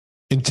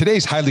In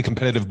today's highly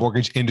competitive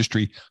mortgage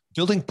industry,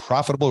 building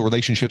profitable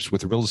relationships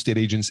with real estate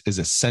agents is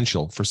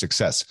essential for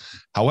success.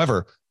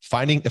 However,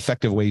 finding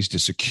effective ways to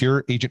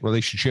secure agent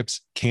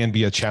relationships can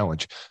be a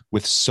challenge.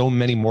 With so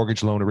many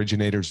mortgage loan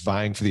originators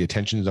vying for the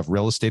attention of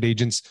real estate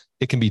agents,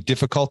 it can be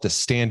difficult to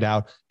stand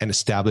out and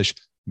establish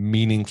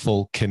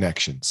meaningful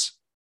connections.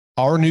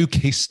 Our new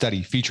case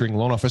study featuring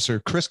loan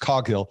officer Chris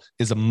Coghill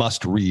is a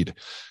must read.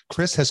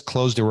 Chris has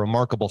closed a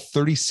remarkable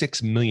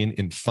 $36 million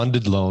in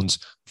funded loans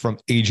from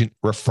agent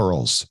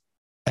referrals.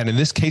 And in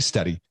this case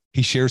study,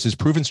 he shares his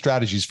proven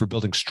strategies for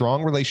building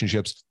strong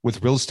relationships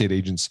with real estate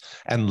agents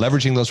and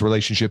leveraging those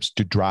relationships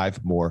to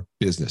drive more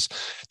business.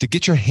 To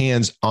get your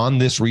hands on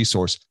this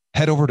resource,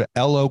 head over to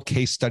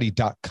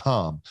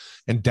locasestudy.com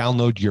and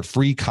download your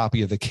free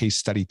copy of the case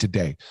study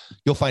today.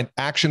 You'll find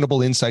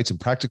actionable insights and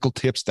practical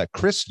tips that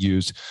Chris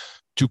used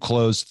to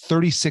close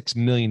 $36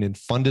 million in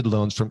funded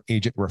loans from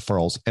agent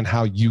referrals and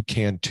how you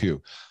can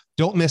too.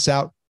 Don't miss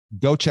out.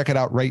 Go check it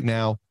out right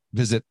now.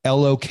 Visit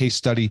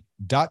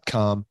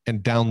locasestudy.com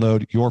and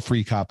download your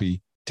free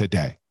copy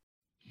today.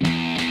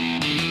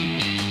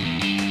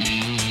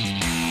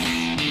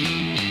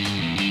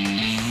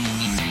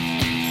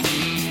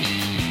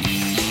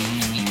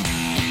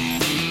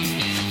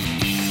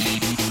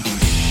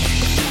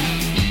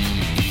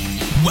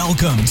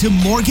 Welcome to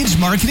Mortgage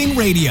Marketing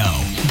Radio,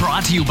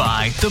 brought to you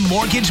by the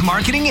Mortgage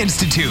Marketing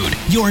Institute,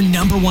 your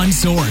number one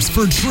source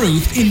for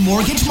truth in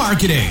mortgage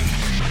marketing.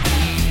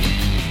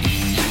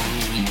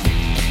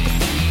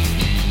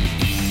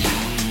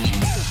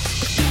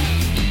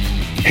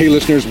 Hey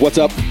listeners, what's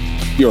up?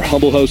 Your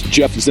humble host,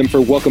 Jeff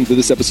Zimfer. Welcome to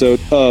this episode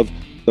of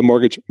the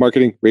Mortgage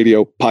Marketing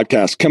Radio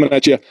podcast, coming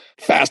at you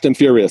fast and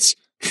furious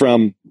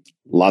from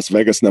Las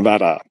Vegas,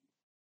 Nevada.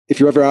 If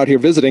you're ever out here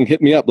visiting,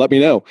 hit me up. Let me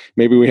know.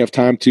 Maybe we have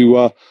time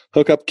to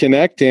hook up,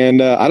 connect, and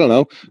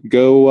go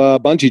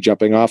bungee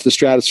jumping off the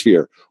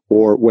stratosphere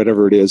or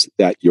whatever it is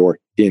that you're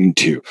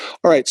into.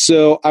 All right,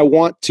 so I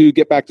want to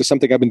get back to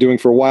something I've been doing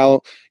for a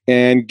while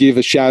and give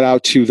a shout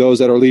out to those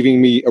that are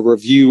leaving me a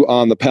review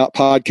on the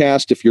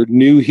podcast. If you're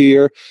new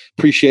here,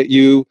 appreciate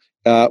you.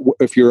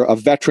 If you're a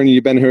veteran and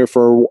you've been here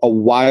for a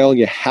while and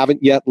you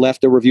haven't yet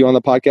left a review on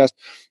the podcast,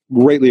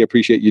 greatly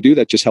appreciate you do.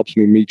 That just helps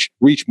me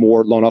reach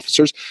more loan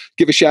officers.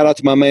 Give a shout out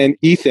to my man,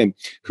 Ethan,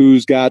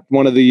 who's got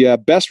one of the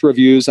best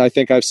reviews I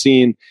think I've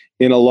seen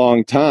in a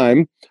long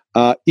time.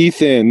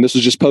 Ethan, this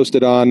was just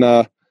posted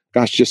on,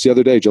 just the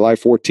other day, July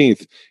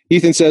 14th.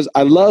 Ethan says,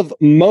 I love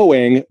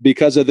mowing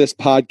because of this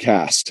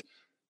podcast.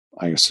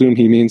 I assume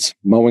he means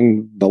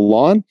mowing the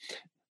lawn.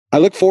 I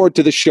look forward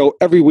to the show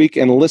every week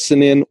and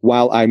listen in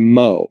while I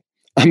mow.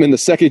 I'm in the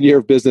second year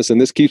of business, and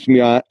this keeps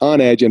me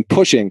on edge and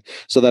pushing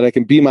so that I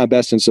can be my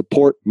best and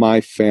support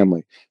my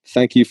family.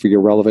 Thank you for your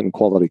relevant and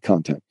quality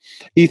content.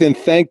 Ethan,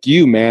 thank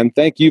you, man.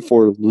 Thank you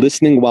for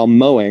listening while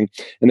mowing.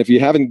 And if you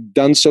haven't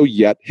done so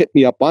yet, hit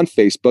me up on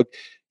Facebook.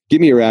 Give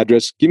me your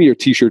address. Give me your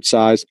t-shirt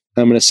size.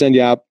 I'm going to send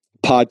you out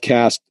a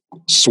podcast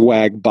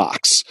swag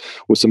box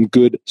with some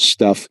good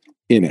stuff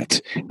in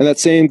it. And that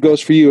same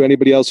goes for you.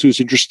 Anybody else who's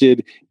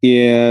interested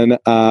in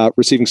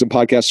receiving some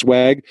podcast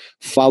swag,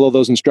 follow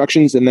those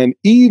instructions and then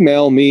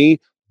email me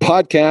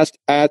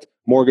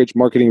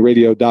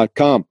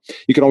podcast@mortgagemarketingradio.com.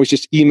 You can always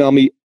just email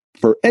me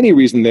for any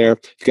reason there.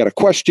 If you got a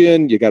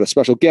question, you got a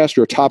special guest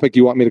or a topic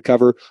you want me to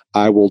cover,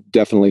 I will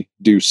definitely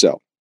do so.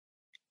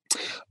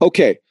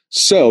 Okay,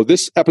 so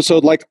this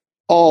episode, like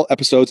all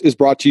episodes, is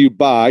brought to you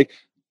by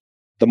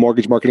the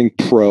Mortgage Marketing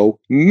Pro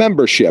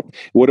membership.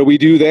 What do we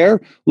do there?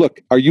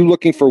 Look, are you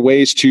looking for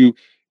ways to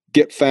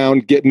get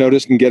found, get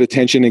noticed, and get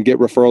attention and get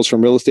referrals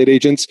from real estate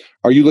agents?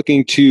 Are you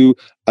looking to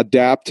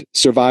adapt,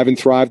 survive, and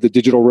thrive the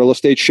digital real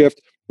estate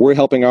shift? We're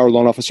helping our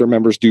loan officer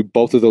members do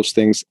both of those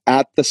things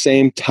at the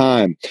same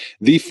time.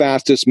 The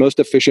fastest, most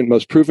efficient,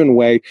 most proven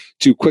way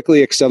to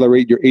quickly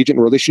accelerate your agent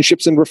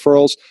relationships and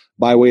referrals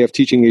by way of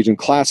teaching agent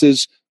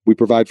classes. We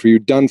provide for you,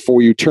 done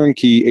for you,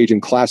 turnkey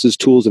agent classes,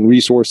 tools, and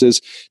resources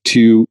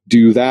to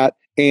do that,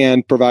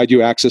 and provide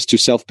you access to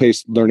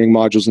self-paced learning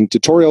modules and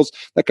tutorials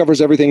that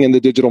covers everything in the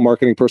digital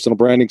marketing, personal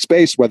branding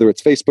space, whether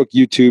it's Facebook,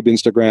 YouTube,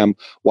 Instagram,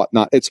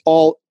 whatnot. It's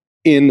all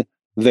in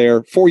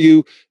there for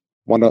you.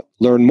 Want to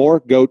learn more?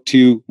 Go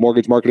to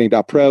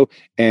mortgagemarketing.pro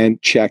and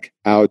check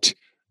out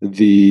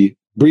the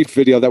brief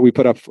video that we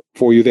put up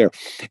for you there.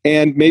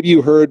 And maybe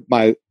you heard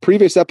my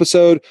previous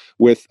episode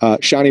with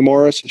Shani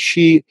Morris.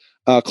 She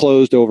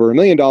closed over $1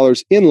 million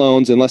in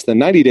loans in less than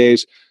 90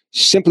 days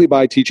simply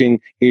by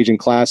teaching agent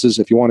classes.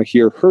 If you want to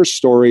hear her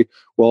story,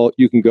 well,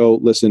 you can go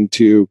listen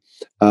to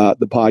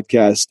the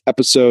podcast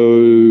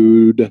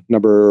episode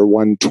number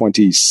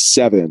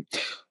 127.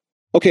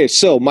 Okay,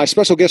 so my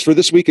special guest for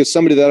this week is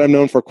somebody that I've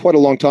known for quite a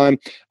long time,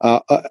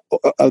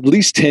 at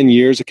least 10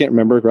 years. I can't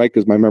remember, right,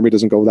 because my memory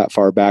doesn't go that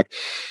far back.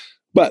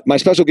 But my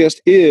special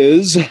guest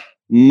is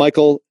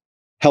Michael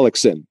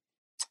Hellickson.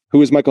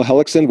 Who is Michael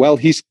Hellickson? Well,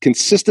 he's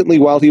consistently,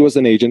 while he was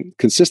an agent,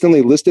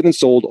 consistently listed and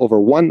sold over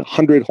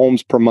 100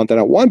 homes per month. And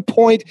at one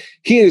point,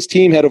 he and his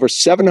team had over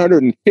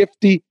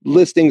 750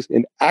 listings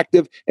in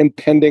active and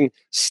pending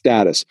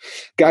status.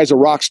 Guy's a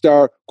rock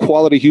star,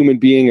 quality human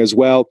being as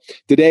well.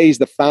 Today, he's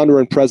the founder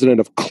and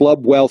president of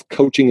Club Wealth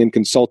Coaching and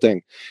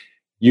Consulting.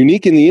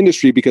 Unique in the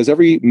industry because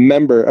every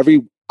member,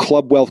 every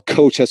Club Wealth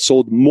coach has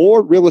sold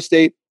more real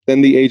estate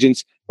than the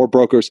agents or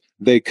brokers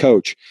they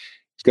coach.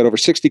 He's got over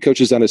 60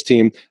 coaches on his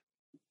team.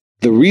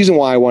 The reason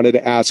why I wanted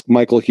to ask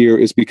Michael here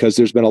is because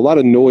there's been a lot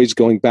of noise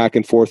going back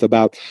and forth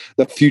about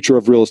the future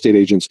of real estate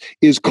agents.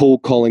 Is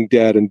cold calling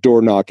dead and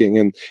door knocking?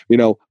 And,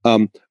 you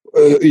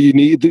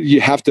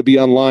have to be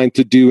online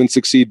to do and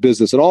succeed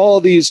business and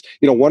all these,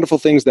 wonderful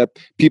things that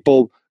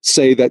people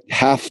say that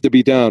have to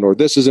be done, or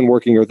this isn't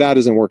working, or that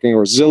isn't working,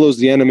 or Zillow's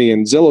the enemy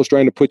and Zillow's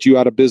trying to put you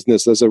out of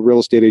business as a real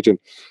estate agent.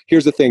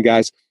 Here's the thing,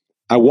 guys.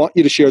 I want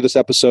you to share this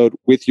episode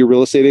with your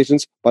real estate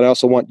agents, but I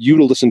also want you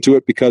to listen to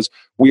it because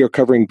we are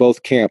covering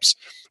both camps.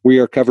 We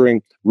are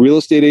covering real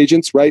estate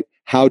agents, right?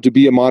 How to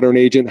be a modern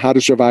agent, how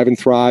to survive and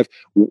thrive.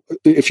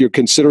 If you're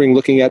considering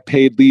looking at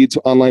paid leads,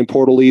 online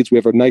portal leads, we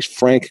have a nice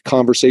frank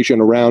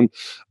conversation around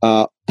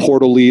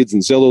portal leads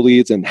and Zillow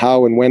leads and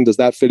how and when does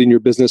that fit in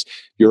your business.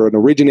 You're an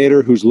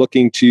originator who's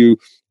looking to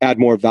add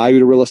more value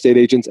to real estate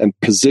agents and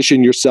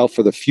position yourself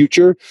for the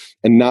future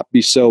and not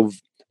be so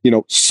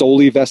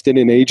solely vested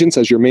in agents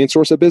as your main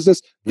source of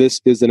business.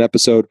 This is an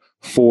episode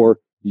for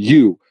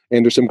you.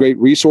 And there's some great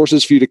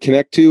resources for you to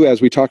connect to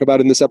as we talk about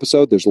in this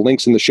episode. There's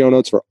links in the show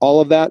notes for all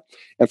of that.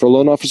 And for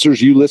loan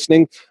officers, you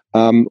listening,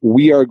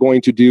 we are going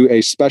to do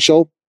a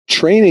special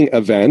training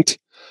event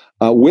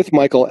with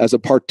Michael as a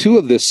part 2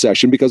 of this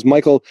session because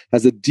Michael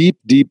has a deep,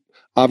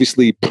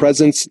 obviously,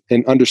 presence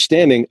and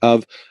understanding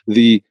of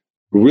the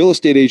real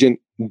estate agent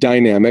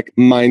dynamic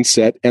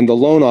mindset and the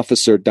loan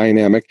officer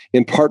dynamic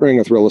in partnering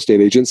with real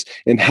estate agents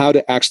and how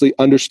to actually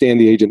understand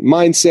the agent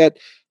mindset,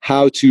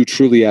 how to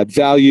truly add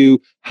value,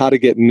 how to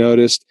get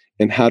noticed,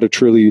 and how to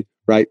truly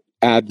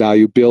add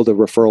value, build a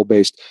referral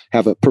based,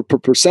 have a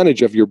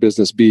percentage of your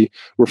business be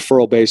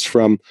referral based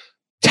from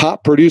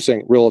top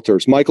producing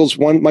realtors. Michael's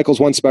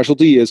one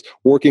specialty is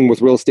working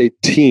with real estate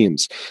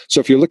teams. So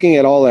if you're looking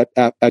at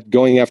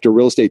going after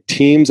real estate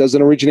teams as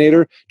an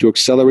originator to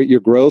accelerate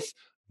your growth,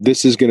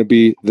 this is going to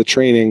be the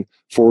training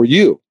for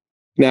you.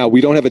 Now,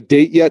 we don't have a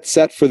date yet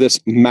set for this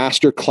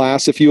master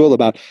class, if you will,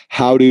 about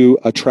how to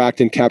attract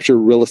and capture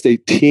real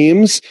estate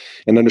teams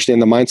and understand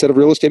the mindset of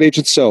real estate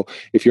agents. So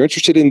if you're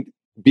interested in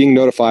being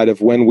notified of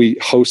when we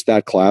host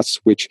that class,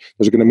 which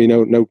there's going to be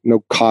no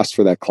cost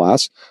for that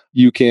class,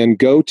 you can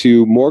go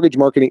to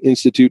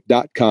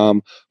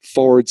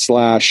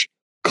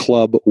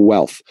mortgagemarketinginstitute.com/Club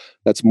Wealth.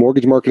 That's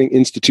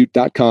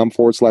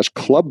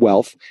mortgagemarketinginstitute.com/Club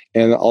Wealth.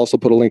 And I'll also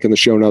put a link in the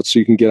show notes so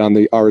you can get on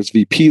the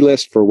RSVP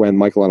list for when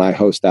Michael and I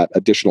host that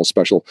additional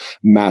special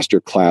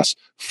master class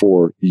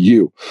for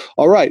you.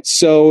 All right.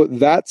 So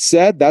that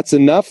said, that's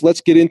enough. Let's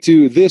get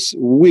into this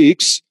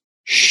week's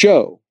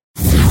show.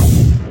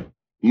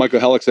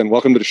 Michael Hellickson,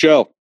 welcome to the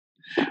show.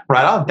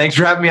 Right on. Thanks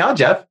for having me on,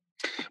 Jeff.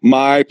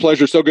 My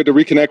pleasure. So good to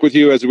reconnect with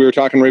you as we were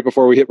talking right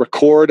before we hit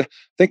record. I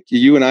think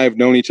you and I have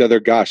known each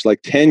other,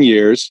 like 10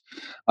 years.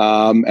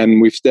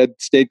 And we've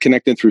stayed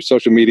connected through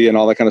social media and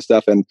all that kind of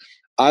stuff. And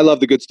I love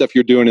the good stuff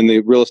you're doing in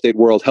the real estate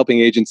world, helping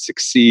agents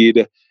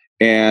succeed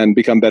and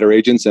become better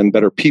agents and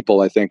better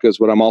people, I think, is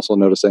what I'm also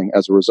noticing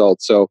as a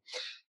result. So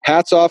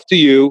hats off to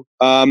you.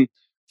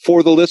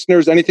 For the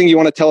listeners, anything you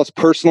want to tell us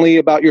personally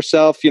about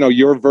yourself,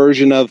 your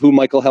version of who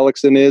Michael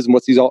Hellickson is and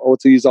what's he's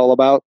all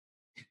about?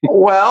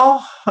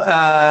 Well,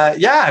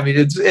 I mean,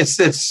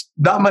 it's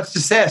not much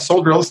to say. I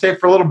sold real estate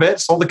for a little bit,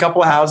 sold a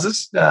couple of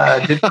houses,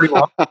 did pretty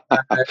well.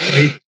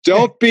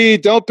 Don't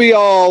be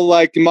all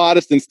like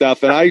modest and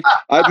stuff. And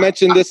I've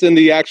mentioned this in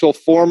the actual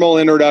formal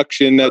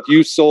introduction that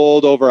you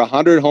sold over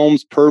 100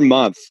 homes per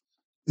month.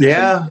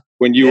 Yeah.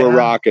 When you were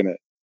rocking it.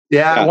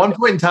 Yeah, at one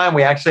point in time,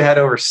 we actually had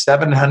over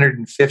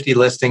 750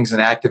 listings in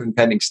active and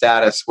pending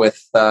status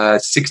with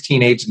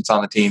 16 agents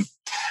on the team.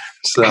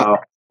 So,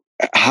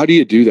 how do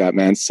you do that,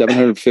 man?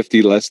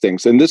 750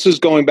 listings, and this is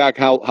going back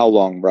how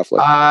long,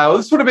 roughly?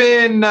 This would have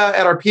been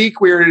at our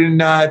peak. We were in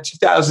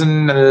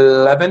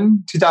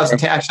 2011,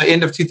 2010, actually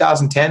end of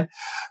 2010.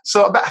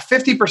 So about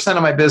 50%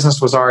 of my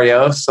business was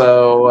REO.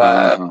 So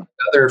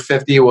another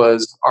 50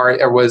 was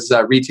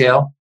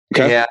retail.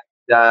 Okay,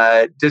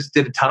 and just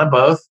did a ton of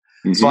both.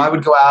 Mm-hmm. So I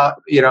would go out,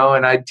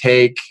 and I'd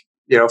take,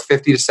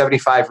 50 to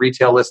 75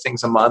 retail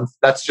listings a month.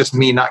 That's just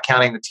me, not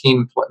counting the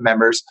team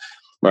members.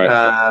 Right.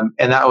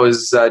 And that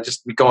was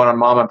just going on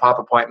mom and pop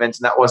appointments,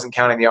 and that wasn't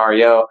counting the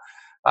REO.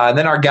 And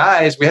then our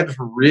guys, we had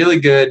some really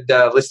good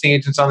listing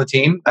agents on the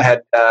team. I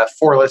had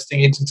 4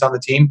 listing agents on the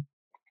team.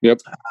 Yep.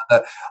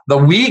 The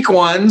weak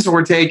ones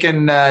were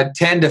taking 10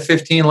 to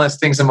 15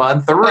 listings a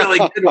month. The really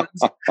good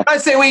ones. I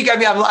say weak. I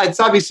mean, it's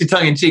obviously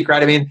tongue in cheek,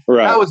 right? I mean,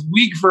 That was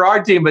weak for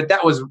our team, but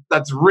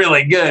that's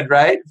really good,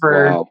 right?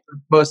 For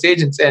most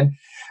agents. And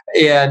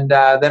And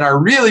then our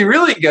really,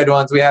 really good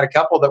ones, we had a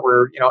couple that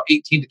were,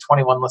 18 to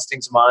 21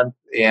 listings a month.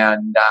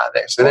 And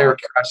they were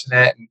crushing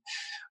it.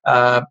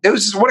 And it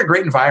was just, what a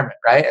great environment,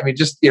 right? I mean,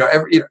 just,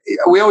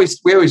 we always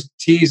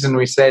tease and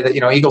we say that,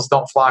 eagles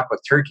don't flock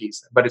with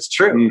turkeys, but it's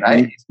true,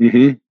 right?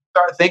 Mm-hmm.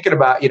 Start thinking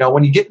about,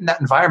 when you get in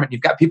that environment,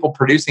 you've got people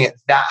producing at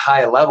that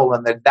high a level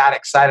and they're that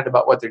excited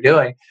about what they're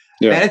doing.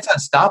 Yeah. Man, it's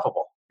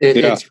unstoppable.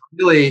 It's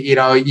really,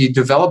 you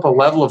develop a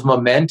level of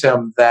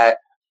momentum that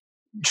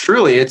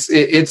truly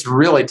it's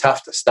really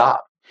tough to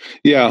stop.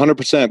 Yeah,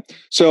 100%.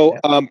 So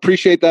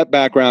appreciate that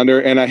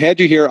backgrounder. And I had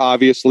you here,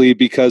 obviously,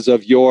 because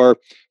of your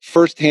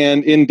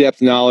firsthand,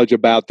 in-depth knowledge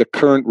about the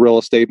current real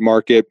estate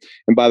market.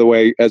 And by the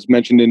way, as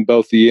mentioned in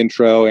both the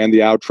intro and the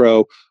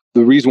outro,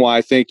 the reason why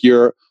I think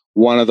you're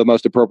one of the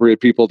most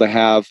appropriate people to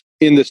have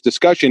in this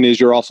discussion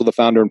is you're also the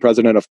founder and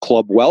president of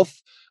Club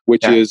Wealth,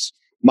 which is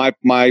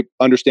my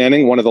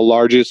understanding, one of the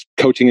largest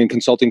coaching and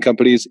consulting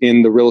companies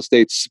in the real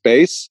estate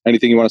space.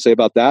 Anything you want to say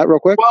about that real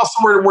quick? Well,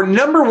 so we're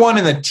number one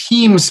in the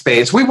team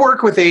space. We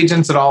work with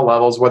agents at all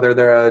levels, whether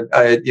they're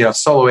a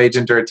solo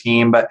agent or a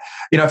team. But,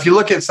 if you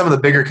look at some of the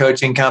bigger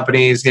coaching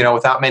companies,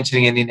 without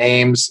mentioning any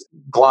names,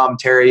 Glom,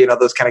 Terry,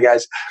 those kind of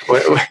guys,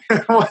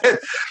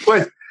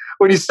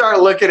 when you start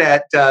looking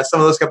at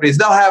some of those companies,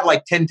 they'll have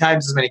like 10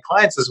 times as many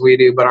clients as we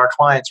do, but our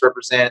clients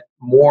represent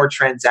more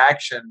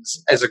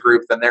transactions as a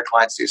group than their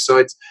clients do.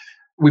 So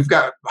we've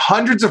got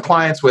hundreds of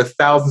clients with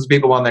thousands of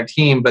people on their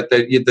team, but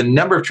the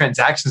number of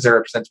transactions they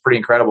represent is pretty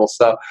incredible.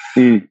 So,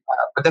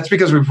 but that's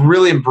because we've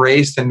really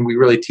embraced and we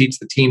really teach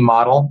the team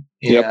model.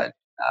 And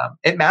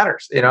it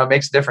matters. It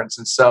makes a difference.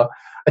 And so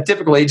a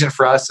typical agent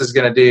for us is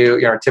going to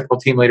do, our typical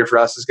team leader for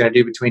us is going to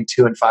do between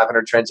 200 and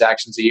 500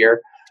 transactions a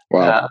year.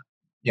 Wow.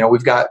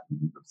 We've got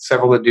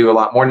several that do a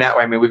lot more now.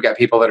 I mean, we've got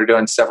people that are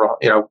doing several,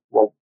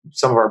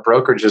 some of our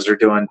brokerages are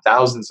doing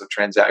thousands of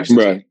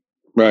transactions.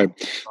 Right.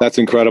 That's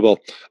incredible.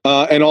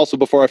 And also,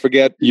 before I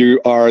forget, you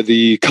are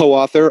the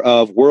co-author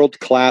of World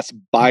Class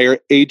Buyer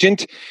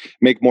Agent.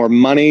 Make more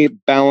money,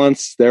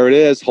 balance. There it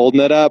is,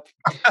 holding it up.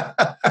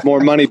 More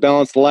money,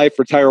 balanced life,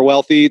 retire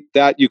wealthy.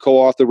 That you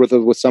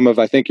co-authored with some of,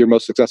 I think, your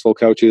most successful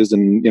coaches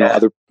and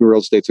other real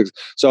estate.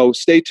 So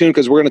stay tuned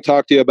because we're going to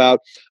talk to you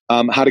about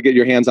how to get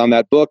your hands on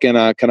that book and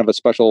kind of a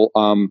special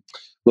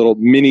little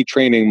mini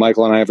training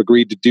Michael and I have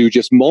agreed to do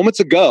just moments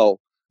ago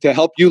to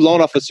help you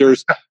loan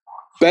officers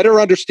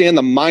better understand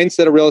the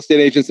mindset of real estate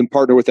agents and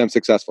partner with them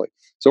successfully.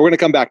 So we're going to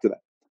come back to that.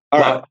 All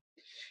right.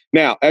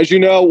 Now, as you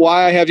know,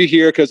 why I have you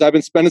here, because I've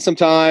been spending some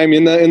time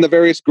in the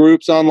various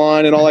groups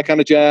online and all that kind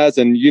of jazz.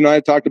 And you and I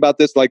have talked about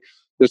this, like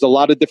there's a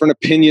lot of different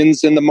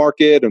opinions in the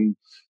market and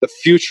the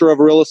future of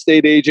real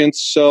estate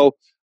agents. So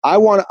I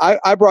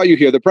brought you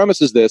here. The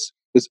premise is this,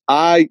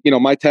 my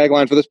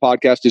tagline for this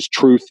podcast is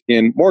truth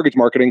in mortgage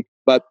marketing,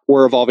 but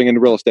we're evolving into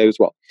real estate as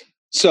well.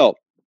 So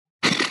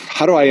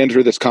how do I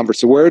enter this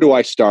conversation? Where do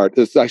I start?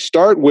 I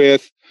start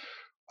with,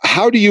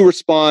 how do you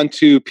respond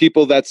to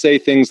people that say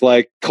things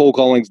like cold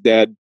calling's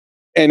dead?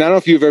 And I don't know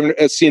if you've ever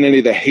seen any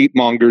of the hate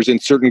mongers in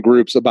certain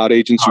groups about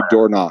agents who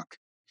door knock.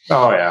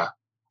 Oh, yeah.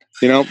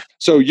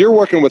 So you're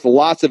working with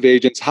lots of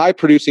agents, high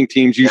producing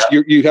teams.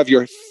 You have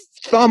your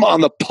thumb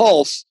on the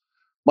pulse.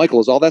 Michael,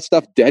 is all that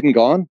stuff dead and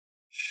gone?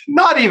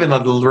 Not even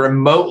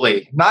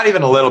remotely, not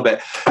even a little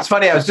bit. It's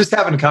funny. I was just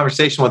having a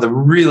conversation with a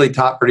really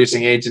top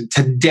producing agent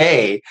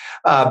today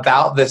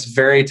about this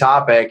very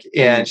topic.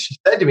 And she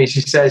said to me,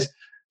 she says,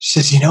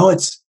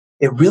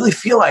 it really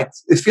feels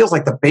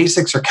like the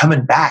basics are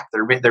coming back.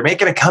 They're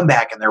making a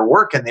comeback and they're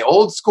working. The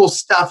old school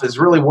stuff is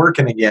really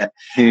working again.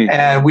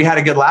 And we had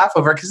a good laugh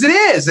over it because it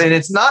is. And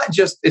it's not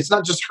just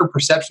her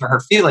perception or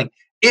her feeling.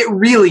 It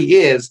really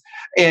is.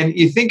 And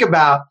you think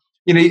about,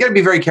 you got to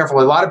be very careful.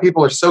 A lot of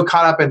people are so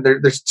caught up in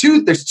there's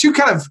two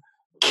kind of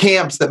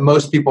camps that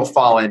most people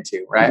fall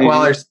into, right? Mm-hmm.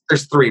 Well,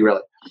 there's three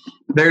really.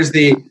 There's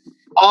the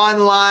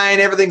online,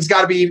 everything's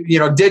got to be,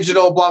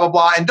 digital, blah, blah,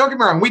 blah. And don't get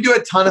me wrong, we do a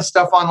ton of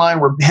stuff online.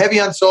 We're heavy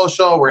on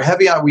social. We're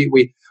heavy on,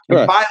 we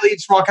buy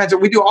leads from all kinds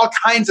of, we do all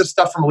kinds of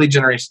stuff from a lead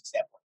generation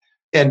standpoint.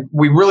 And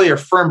we really are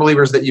firm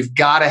believers that you've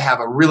got to have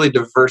a really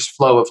diverse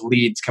flow of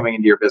leads coming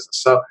into your business.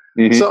 So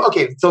you got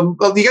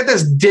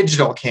this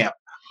digital camp.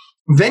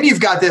 Then you've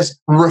got this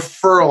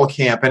referral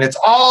camp, and it's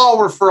all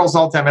referrals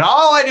all the time. And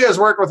all I do is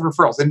work with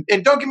referrals. And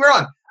don't get me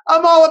wrong,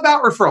 I'm all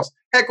about referrals.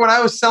 Heck, when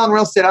I was selling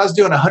real estate, I was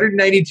doing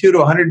 192 to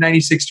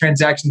 196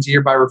 transactions a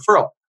year by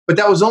referral. But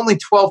that was only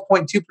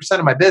 12.2%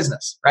 of my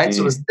business, right? Mm-hmm.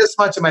 So it was this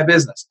much of my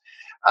business.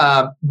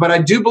 But I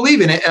do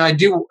believe in it. And I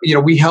do,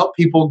 we help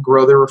people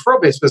grow their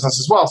referral-based business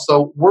as well.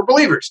 So we're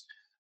believers.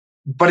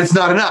 But it's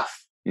not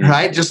enough,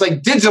 right? Just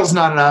like digital's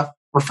not enough,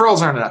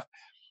 referrals aren't enough.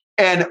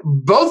 And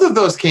both of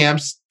those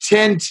camps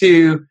tend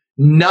to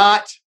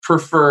not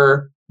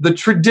prefer the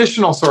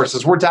traditional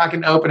sources. We're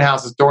talking open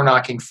houses, door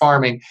knocking,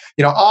 farming,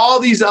 all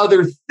these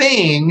other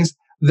things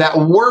that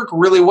work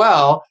really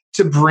well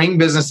to bring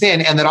business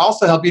in and that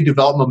also help you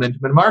develop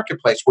momentum in the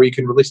marketplace where you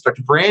can really start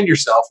to brand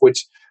yourself,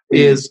 which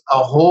is a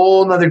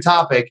whole nother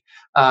topic.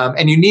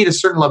 And you need a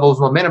certain level of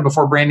momentum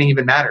before branding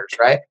even matters,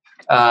 right?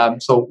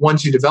 So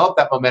once you develop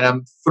that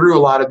momentum through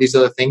a lot of these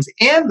other things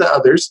and the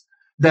others,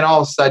 then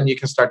all of a sudden you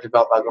can start to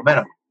develop that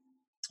momentum.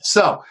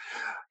 So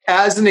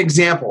as an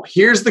example,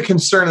 here's the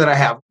concern that I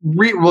have.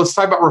 Let's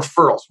talk about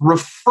referrals.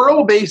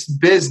 Referral-based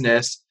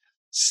business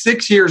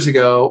 6 years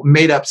ago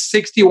made up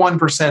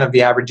 61% of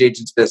the average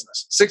agent's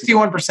business.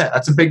 61%,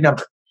 that's a big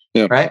number,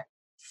 right?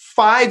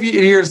 5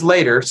 years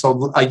later,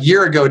 so a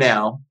year ago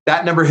now,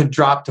 that number had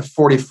dropped to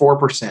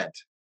 44%.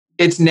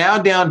 It's now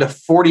down to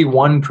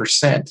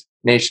 41%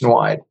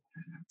 nationwide.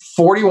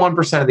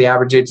 41% of the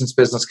average agent's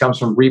business comes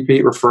from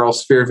repeat referral,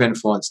 sphere of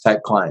influence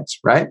type clients,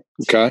 right?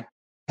 Okay.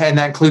 And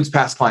that includes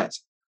past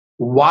clients.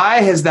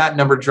 Why has that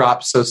number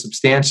dropped so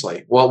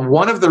substantially? Well,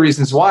 one of the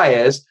reasons why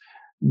is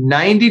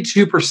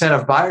 92%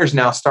 of buyers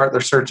now start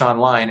their search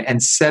online, and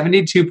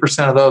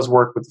 72% of those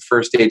work with the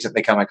first agent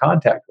they come in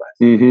contact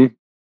with. Mm-hmm.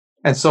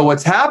 And so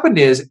what's happened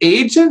is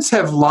agents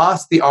have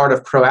lost the art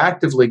of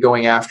proactively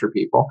going after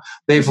people.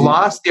 They've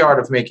lost the art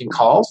of making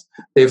calls.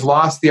 They've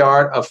lost the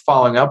art of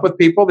following up with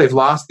people. They've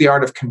lost the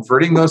art of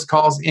converting those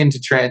calls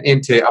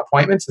into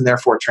appointments and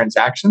therefore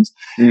transactions.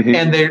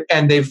 Mm-hmm.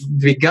 And they've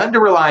begun to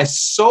rely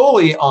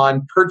solely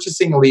on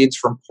purchasing leads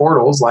from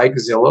portals like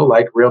Zillow,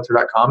 like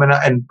Realtor.com.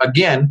 And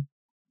again,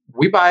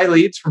 we buy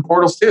leads from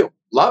portals too.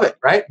 Love it,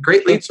 right?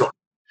 Great lead source.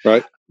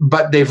 Right.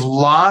 But they've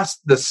lost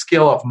the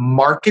skill of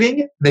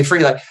marketing. They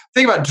forget,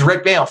 think about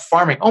direct mail,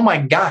 farming. Oh my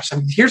gosh! I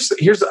mean, here's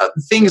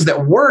things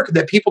that work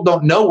that people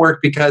don't know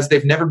work because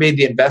they've never made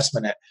the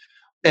investment in.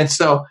 And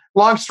so,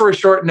 long story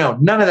short, no,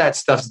 none of that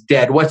stuff's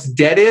dead. What's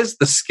dead is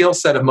the skill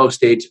set of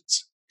most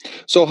agents.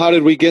 So, how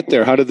did we get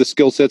there? How did the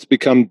skill sets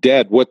become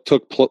dead? What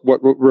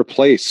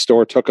replaced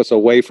or took us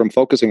away from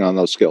focusing on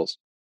those skills?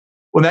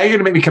 Well, now you're going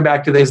to make me come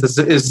back to this.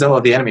 Is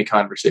Zillow the enemy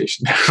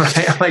conversation,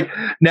 right?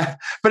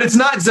 But it's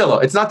not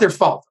Zillow. It's not their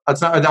fault.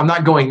 I'm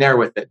not going there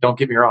with it. Don't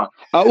get me wrong.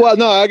 Well,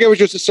 no, I get what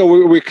you're saying. So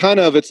we're kind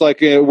of, it's like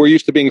we're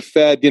used to being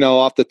fed,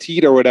 off the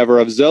teat or whatever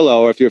of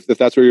Zillow. If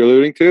that's what you're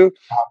alluding to,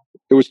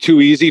 it was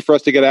too easy for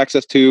us to get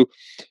access to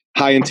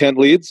high intent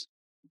leads.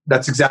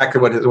 That's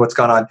exactly what's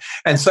gone on.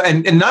 And so,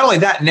 and not only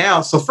that now.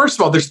 So first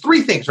of all, there's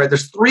three things, right?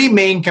 There's three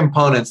main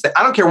components that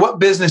I don't care what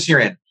business you're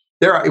in.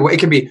 It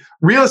could be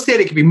real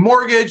estate, it could be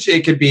mortgage,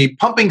 it could be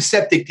pumping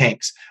septic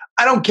tanks.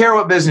 I don't care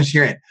what business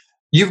you're in.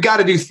 You've got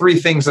to do three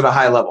things at a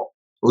high level: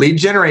 lead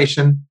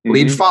generation,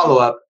 lead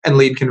follow-up, and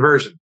lead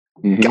conversion.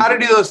 Got to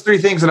do those three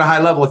things at a high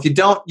level. If you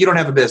don't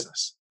have a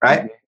business,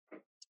 right?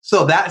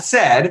 So that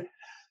said,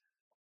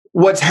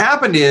 what's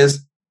happened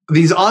is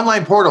these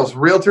online portals,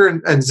 Realtor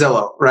and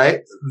Zillow,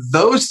 right?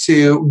 Those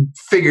two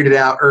figured it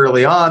out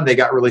early on. They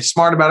got really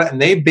smart about it, and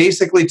they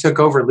basically took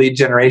over lead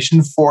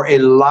generation for a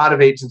lot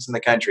of agents in the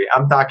country.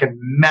 I'm talking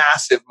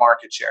massive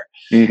market share.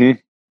 Mm-hmm.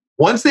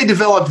 Once they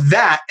developed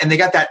that and they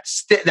got that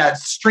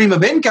stream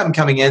of income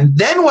coming in,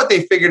 then what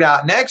they figured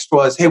out next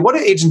was, hey, what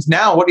do agents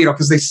now?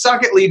 Because they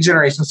suck at lead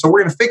generation, so we're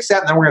going to fix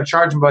that, and then we're going to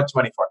charge them a bunch of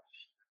money for it.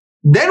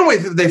 Then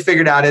what they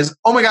figured out is,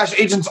 oh my gosh,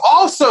 agents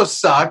also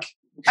suck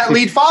at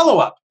lead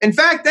follow-up. In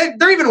fact,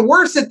 they're even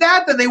worse at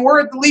that than they were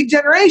at the lead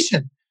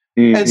generation.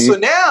 Mm-hmm. And so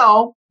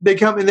now they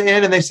come in the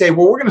end and they say,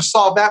 well, we're going to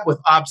solve that with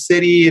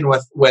OpCity and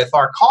with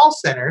our call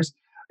centers,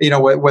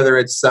 whether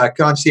it's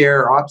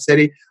Concierge or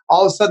OpCity.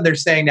 All of a sudden they're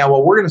saying now,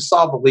 well, we're going to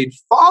solve the lead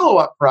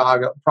follow-up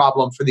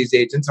problem for these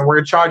agents, and we're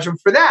going to charge them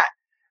for that.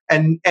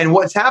 And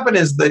what's happened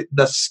is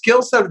the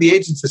skill set of the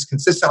agents is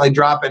consistently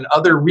dropped, and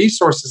other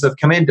resources have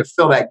come in to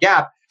fill that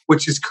gap,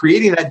 which is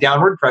creating that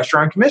downward pressure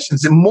on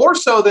commissions, and more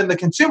so than the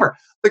consumer.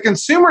 The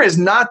consumer is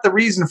not the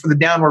reason for the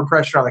downward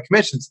pressure on the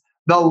commissions.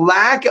 The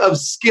lack of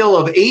skill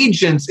of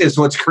agents is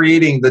what's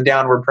creating the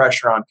downward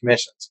pressure on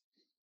commissions.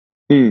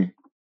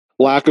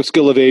 Lack of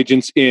skill of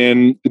agents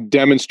in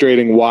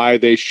demonstrating why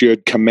they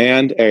should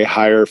command a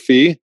higher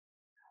fee?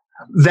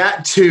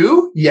 That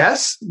too,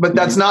 yes, but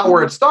that's not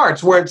where it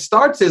starts. Where it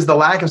starts is the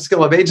lack of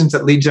skill of agents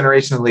at lead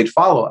generation and lead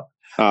follow-up.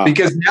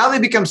 Because now they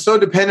become so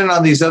dependent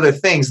on these other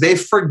things.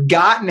 They've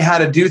forgotten how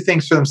to do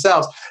things for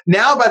themselves.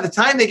 Now, by the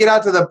time they get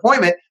out to the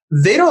appointment,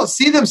 they don't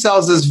see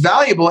themselves as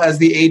valuable as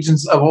the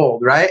agents of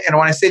old, right? And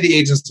when I say the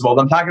agents of old,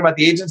 I'm talking about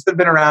the agents that have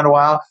been around a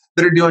while,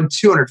 that are doing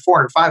 200,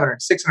 400,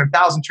 500,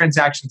 600,000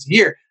 transactions a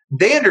year.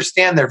 They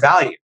understand their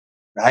value,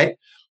 right?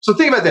 So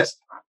think about this.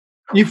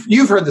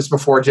 You've heard this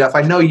before, Jeff.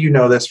 I know you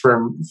know this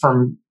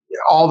from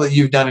all that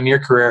you've done in your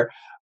career.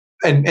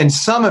 And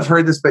some have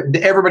heard this, but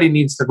everybody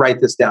needs to write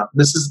this down.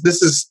 This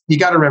is you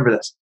got to remember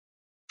this.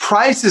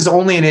 Price is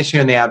only an issue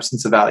in the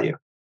absence of value.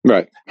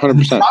 Right,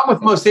 100%. The problem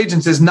with most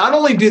agents is not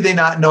only do they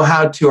not know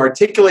how to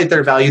articulate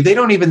their value, they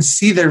don't even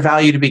see their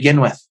value to begin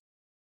with.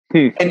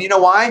 And you know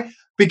why?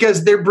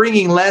 Because they're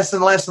bringing less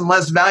and less and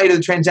less value to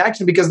the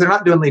transaction because they're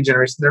not doing lead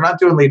generation. They're not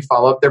doing lead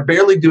follow-up. They're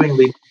barely doing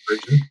lead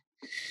conversion.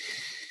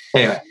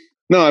 Anyway.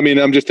 No, I mean,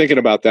 I'm just thinking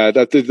about that.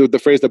 The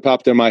phrase that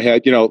popped in my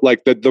head,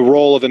 like the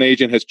role of an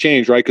agent has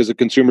changed, right? Because the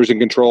consumer's in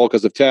control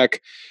because of tech.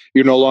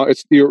 You're no longer,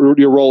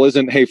 your role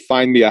isn't, hey,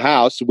 find me a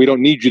house. We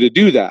don't need you to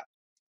do that.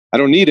 I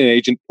don't need an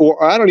agent,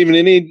 or I don't even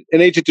need an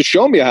agent to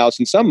show me a house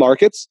in some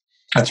markets.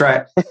 That's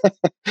right. What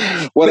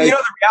but the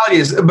reality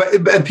is,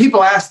 but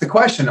people ask the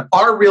question,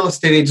 are real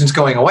estate agents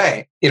going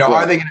away?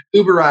 Are they going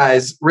to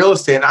Uberize real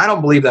estate? And I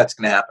don't believe that's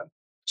going to happen.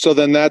 So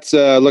then that's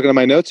looking at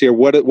my notes here.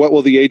 What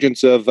will the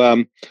agents of,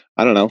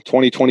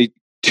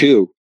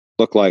 2022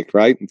 look like,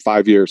 right? In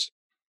 5 years?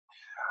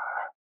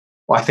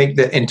 Well, I think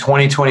that in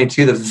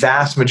 2022, the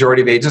vast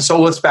majority of agents, so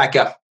let's back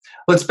up.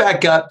 Let's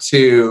back up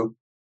to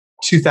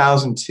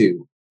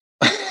 2002.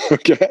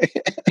 Okay.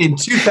 In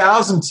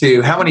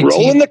 2002, how many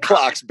Rolling teams? the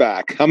clocks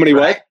back. How many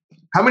what?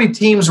 How many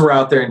teams were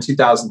out there in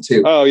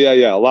 2002? Oh,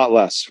 yeah. A lot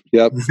less.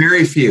 Yep.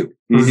 Very few.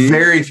 Mm-hmm.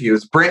 Very few.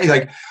 It's brand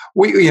like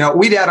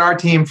we'd had our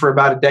team for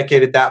about a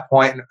decade at that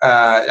point.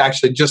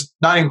 Actually, just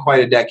not even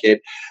quite a decade.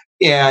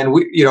 And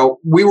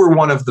we were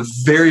one of the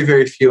very,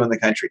 very few in the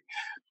country.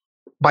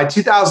 By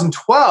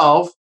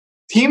 2012,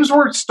 teams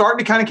were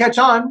starting to kind of catch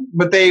on,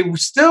 but they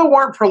still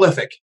weren't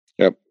prolific.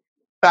 Yep.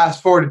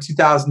 Fast forward to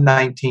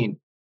 2019.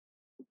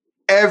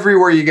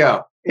 Everywhere you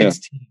go, it's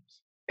teams.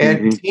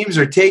 And teams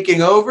are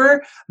taking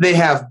over. They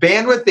have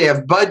bandwidth, they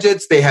have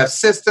budgets, they have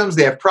systems,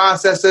 they have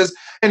processes.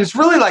 And it's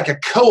really like a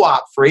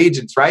co-op for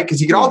agents, right?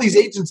 Because you get all these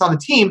agents on the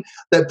team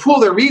that pool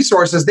their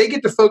resources. They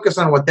get to focus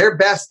on what they're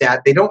best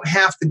at. They don't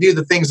have to do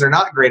the things they're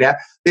not great at.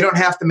 They don't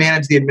have to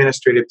manage the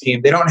administrative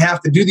team. They don't have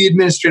to do the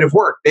administrative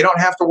work. They don't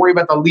have to worry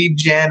about the lead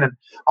gen and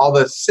all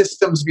the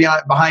systems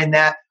behind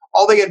that.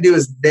 All they got to do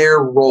is their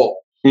role.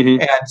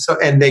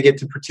 And they get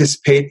to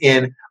participate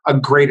in a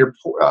greater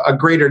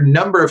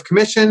number of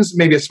commissions,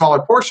 maybe a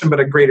smaller portion, but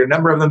a greater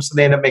number of them. So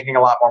they end up making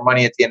a lot more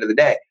money at the end of the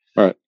day.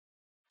 All right.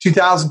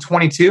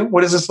 2022,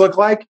 what does this look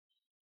like?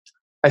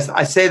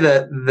 I say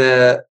that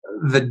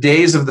the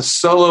days of the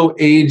solo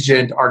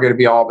agent are going to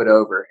be all but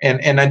over.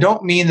 And I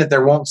don't mean that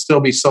there won't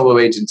still be solo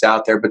agents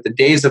out there, but the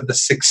days of the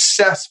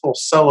successful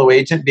solo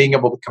agent being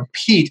able to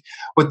compete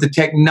with the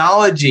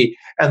technology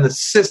and the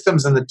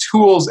systems and the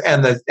tools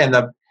and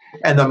the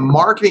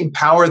marketing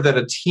power that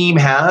a team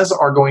has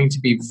are going to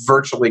be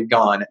virtually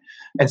gone.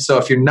 And so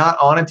if you're not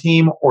on a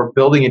team or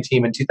building a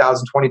team in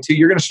 2022,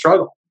 you're going to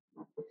struggle.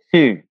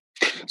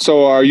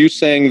 So are you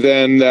saying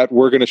then that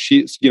we're going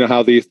to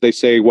how they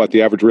say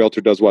the average realtor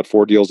does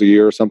 4 deals a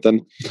year or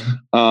something?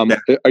 Are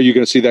you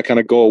going to see that kind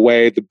of go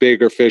away? The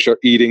bigger fish are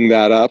eating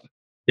that up?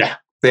 Yeah.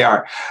 They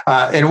are,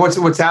 and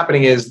what's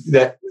happening is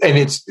that, and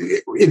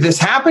this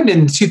happened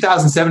in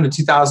 2007 to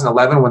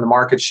 2011 when the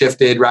market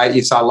shifted. Right,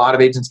 you saw a lot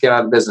of agents get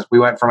out of business. We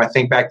went from, I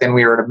think back then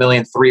we were at 1.3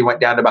 million, went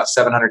down to about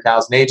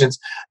 700,000 agents.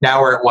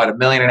 Now we're at 1.5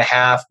 million,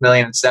 1.7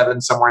 million,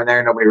 somewhere in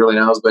there. Nobody really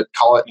knows, but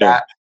call it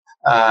that.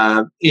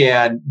 And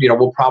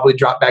we'll probably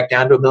drop back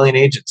down to 1 million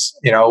agents.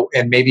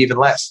 And maybe even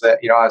less. That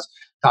I was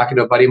talking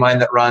to a buddy of mine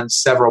that runs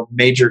several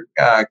major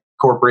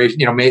corporation,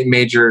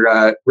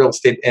 major real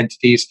estate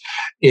entities,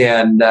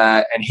 and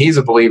he's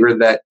a believer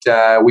that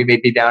we may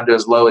be down to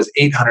as low as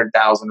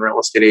 800,000 real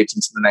estate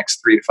agents in the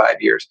next 3 to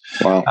 5 years.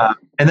 Wow!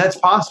 And that's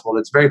possible.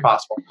 That's very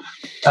possible.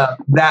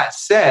 That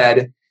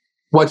said,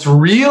 what's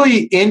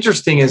really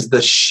interesting is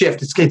the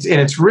shift. It's a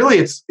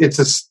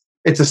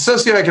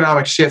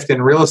socioeconomic shift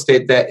in real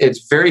estate that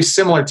it's very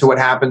similar to what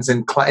happens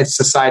in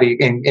society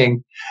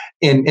in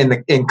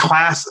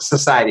class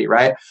society,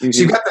 right? Mm-hmm.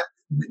 So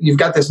you've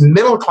got this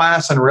middle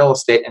class in real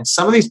estate, and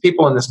some of these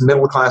people in this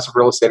middle class of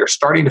real estate are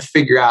starting to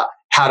figure out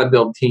how to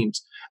build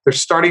teams. They're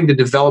starting to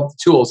develop the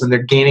tools, and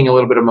they're gaining a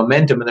little bit of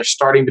momentum, and they're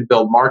starting to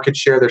build market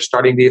share. They're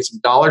starting to get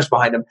some dollars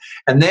behind them.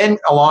 And then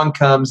along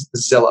comes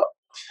Zillow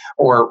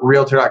or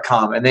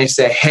Realtor.com, and they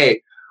say,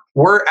 hey,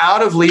 we're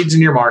out of leads in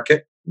your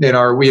market.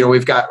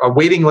 We've got a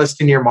waiting list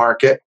in your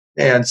market,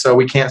 and so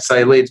we can't sell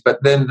you leads.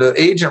 But then the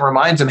agent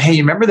reminds them, hey,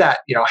 you remember that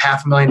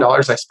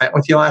 $500,000 I spent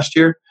with you last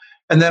year?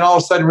 And then all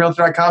of a sudden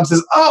Realtor.com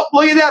says, oh,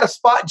 look at that, a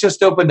spot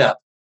just opened up,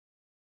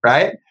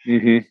 right?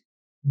 Mm-hmm.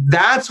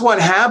 That's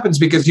what happens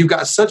because you've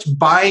got such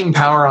buying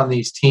power on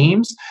these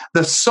teams.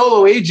 The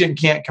solo agent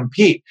can't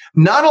compete.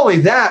 Not only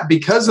that,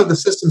 because of the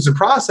systems and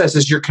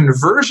processes, your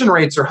conversion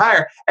rates are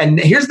higher. And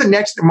here's the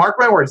next, mark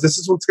my words, this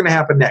is what's going to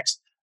happen next.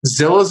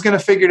 Zillow's going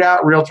to figure it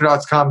out.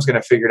 Realtor.com is going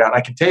to figure it out. And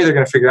I can tell you they're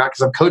going to figure it out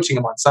because I'm coaching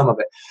them on some of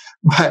it.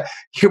 But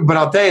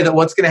I'll tell you that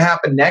what's going to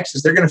happen next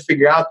is they're going to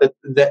figure out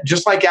that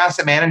just like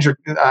asset management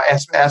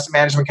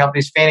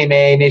companies, Fannie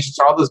Mae,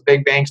 NationStar, all those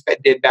big banks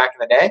did back in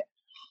the day,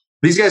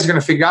 these guys are going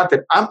to figure out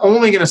that I'm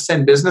only going to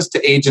send business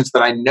to agents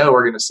that I know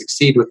are going to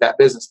succeed with that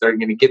business. They're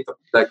going to get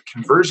the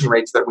conversion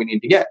rates that we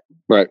need to get.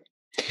 Right.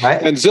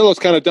 And Zillow's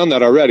kind of done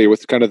that already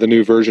with kind of the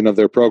new version of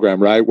their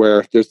program, right?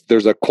 Where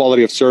there's a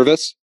quality of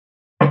service.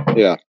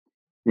 Yeah.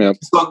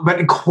 So,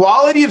 but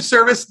quality of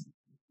service,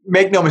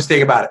 make no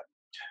mistake about it.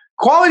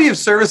 Quality of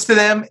service to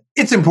them,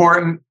 it's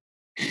important,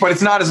 but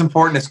it's not as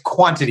important as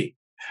quantity.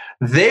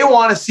 They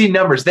want to see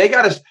numbers.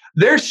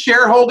 Their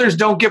shareholders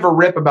don't give a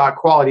rip about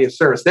quality of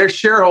service. Their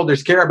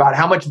shareholders care about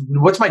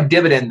what's my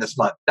dividend this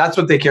month? That's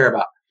what they care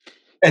about.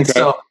 And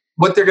so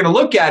what they're going to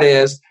look at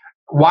is,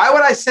 why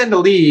would I send a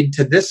lead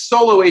to this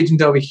solo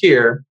agent over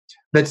here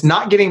that's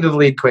not getting to the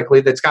lead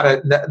quickly, that's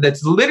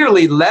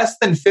literally less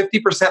than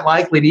 50%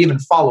 likely to even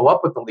follow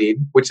up with the lead,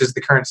 which is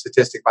the current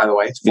statistic, by the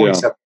way. It's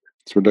 47%. Yeah,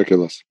 it's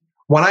ridiculous.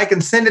 when I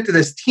can send it to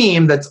this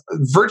team that's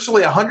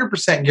virtually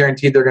 100%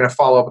 guaranteed they're going to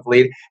follow up with the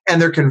lead,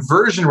 and their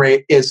conversion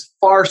rate is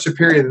far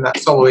superior than that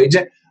solo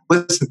agent.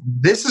 Listen,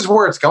 this is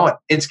where it's going.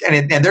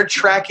 And they're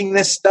tracking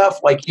this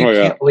stuff like you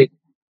can't believe.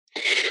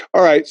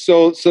 All right,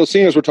 so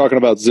seeing as we're talking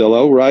about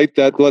Zillow, right?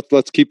 That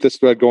let's keep this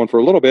thread going for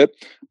a little bit.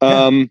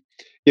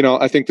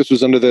 I think this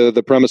was under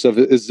the premise of,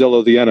 is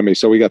Zillow the enemy?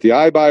 So we got the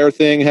iBuyer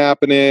thing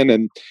happening,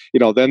 and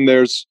then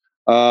there's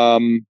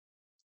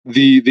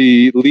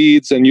the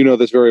leads, and you know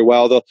this very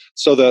well.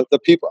 The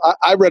people,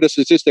 I read a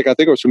statistic, I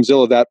think it was from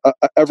Zillow, that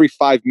every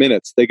 5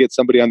 minutes they get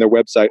somebody on their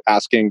website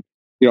asking,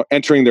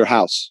 entering their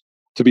house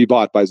to be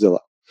bought by Zillow.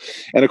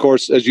 And of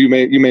course, as you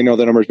may know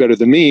the numbers better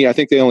than me, I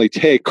think they only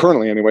take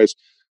currently, anyways,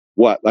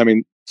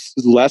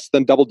 less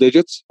than double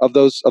digits of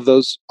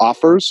those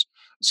offers.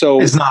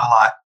 So it's not a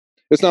lot.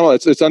 It's not a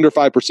lot. It's under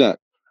 5%.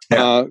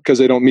 Because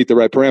they don't meet the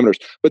right parameters.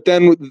 But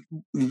then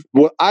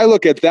what I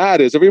look at that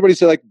is everybody's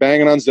like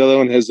banging on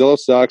Zillow and Zillow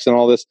sucks and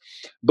all this.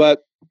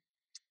 But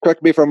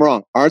correct me if I'm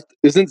wrong.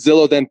 Isn't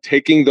Zillow then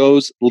taking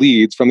those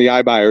leads from the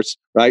iBuyers,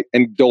 right,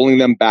 and doling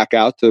them back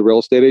out to real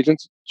estate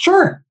agents?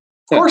 Sure.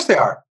 Of course they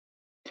are.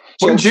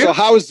 So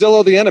how is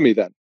Zillow the enemy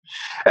then?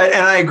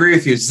 And I agree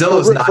with you.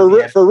 Zillow's not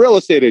for real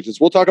estate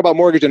agents. We'll talk about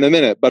mortgage in a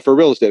minute, but for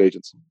real estate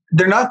agents,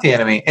 they're not the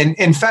enemy. And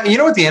in fact, you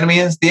know what the enemy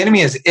is? The enemy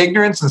is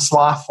ignorance and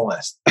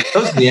slothfulness.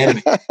 Those are the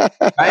enemy,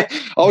 right?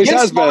 Always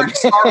has been.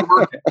 Start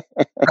working,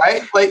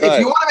 right? Like if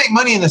you want to make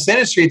money in this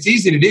industry, it's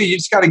easy to do. You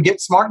just got to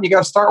get smart and you got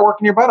to start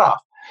working your butt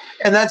off.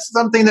 And that's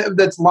something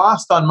that's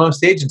lost on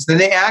most agents. Then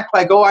they act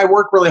like, I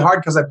work really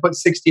hard because I put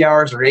 60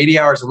 hours or 80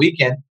 hours a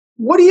week in.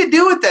 What do you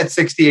do with that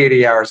 60,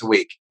 80 hours a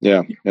week?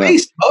 You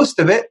waste most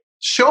of it.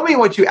 Show me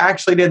what you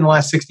actually did in the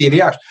last 60,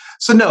 80 hours.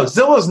 So no,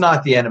 Zillow's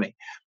not the enemy.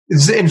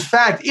 In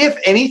fact, if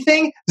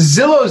anything,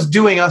 Zillow's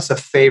doing us a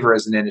favor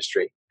as an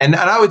industry. And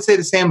I would say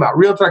the same about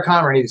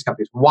Realtor.com or any of these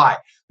companies. Why?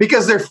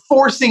 Because they're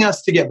forcing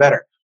us to get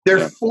better.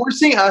 They're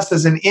forcing us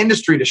as an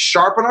industry to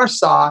sharpen our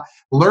saw,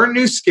 learn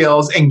new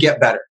skills, and get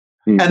better.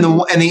 And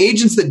the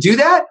agents that do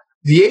that,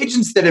 the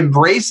agents that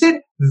embrace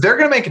it, they're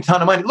going to make a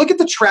ton of money. Look at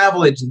the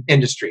travel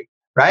industry.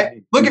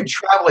 Right? Look at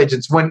travel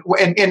agents.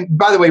 And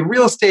by the way,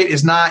 real estate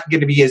is not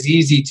going to be as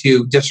easy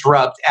to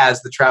disrupt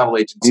as the travel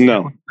agents.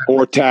 No,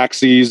 or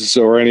taxis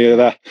or any of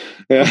that.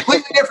 Yeah.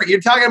 Completely different.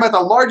 You're talking about the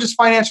largest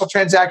financial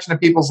transaction of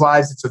people's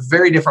lives. It's a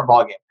very different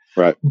ballgame.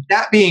 Right.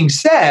 That being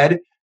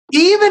said,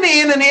 even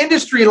in an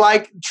industry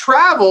like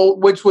travel,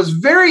 which was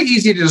very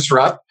easy to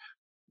disrupt,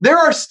 there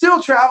are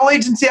still travel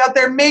agencies out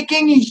there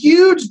making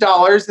huge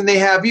dollars, and they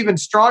have even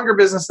stronger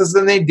businesses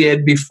than they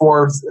did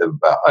before,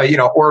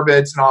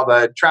 Orbitz and all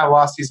the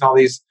Travelocities and all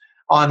these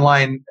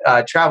online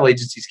travel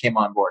agencies came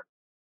on board.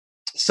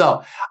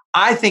 So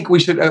I think we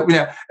should,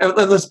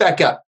 let's back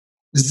up.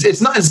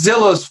 It's not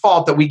Zillow's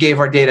fault that we gave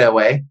our data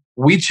away.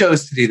 We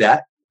chose to do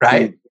that,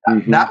 right?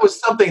 That was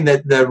something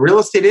that the real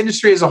estate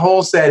industry as a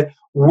whole said,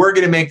 we're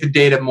going to make the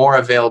data more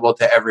available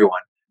to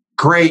everyone.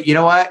 Great. You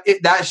know what?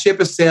 That ship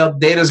has sailed.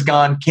 Data's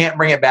gone. Can't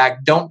bring it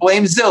back. Don't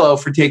blame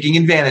Zillow for taking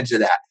advantage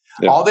of that.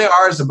 Yeah. All they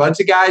are is a bunch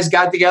of guys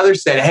got together,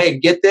 said, hey,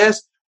 get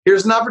this.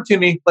 Here's an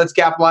opportunity. Let's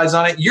capitalize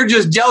on it. You're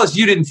just jealous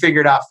you didn't figure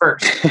it out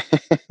first.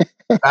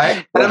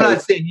 Right? And I'm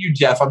not saying you,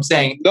 Jeff. I'm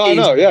saying...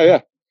 No.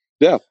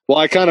 Yeah. Well,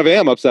 I kind of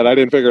am upset I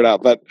didn't figure it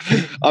out, but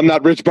I'm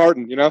not Rich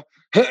Barton,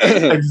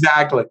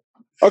 Exactly.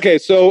 Okay.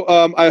 So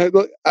I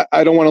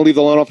don't want to leave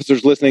the loan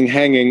officers listening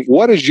hanging.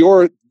 What is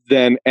your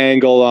then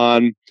angle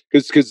on...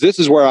 Because this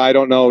is where I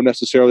don't know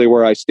necessarily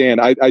where I stand.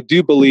 I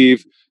do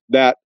believe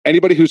that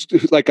anybody who's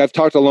like, I've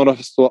talked to loan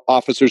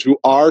officers who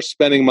are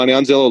spending money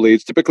on Zillow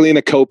leads, typically in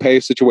a co-pay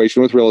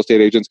situation with real estate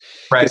agents,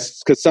 right?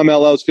 Because some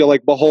LOs feel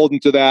like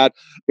beholden to that.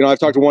 I've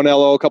talked to one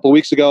LO a couple of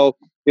weeks ago,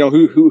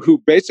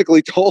 who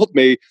basically told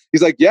me,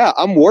 he's like, yeah,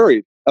 I'm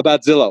worried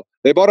about Zillow.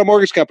 They bought a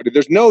mortgage company.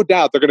 There's no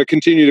doubt they're going to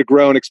continue to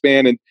grow and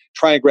expand and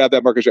try and grab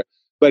that market share.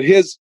 But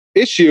his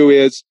issue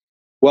is,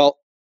 well,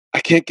 I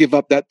can't give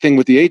up that thing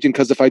with the agent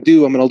because if I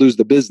do, I'm going to lose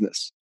the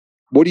business.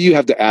 What do you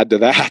have to add to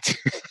that?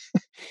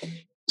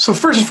 So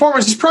first and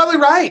foremost, he's probably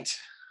right.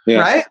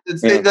 Yeah. Right?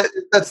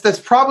 That's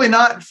probably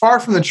not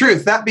far from the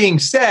truth. That being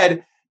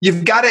said,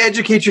 you've got to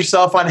educate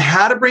yourself on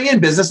how to bring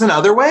in business in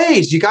other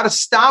ways. You got to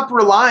stop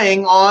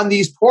relying on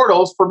these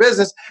portals for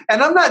business.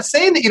 And I'm not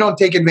saying that you don't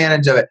take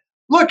advantage of it.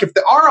 Look, if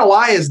the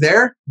ROI is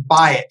there,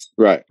 buy it.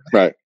 Right.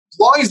 As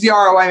long as the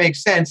ROI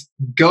makes sense,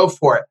 go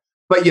for it.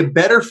 But you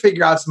better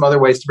figure out some other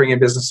ways to bring in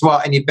business as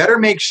well. And you better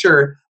make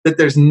sure that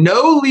there's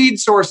no lead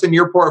source in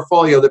your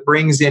portfolio that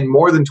brings in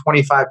more than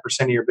 25%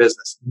 of your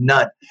business.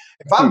 None.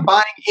 If I'm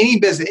buying any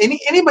business,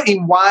 anybody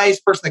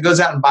wise person that goes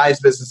out and buys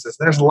businesses,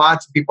 there's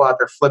lots of people out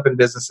there flipping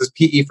businesses,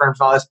 PE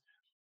firms, and all this.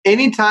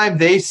 Anytime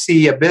they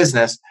see a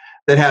business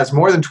that has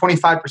more than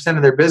 25%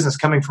 of their business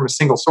coming from a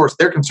single source,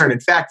 they're concerned. In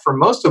fact, for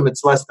most of them,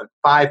 it's less than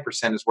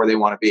 5% is where they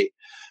want to be.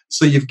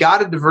 So you've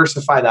got to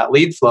diversify that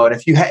lead flow. And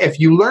if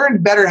you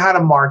learned better how to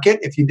market,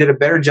 if you did a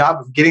better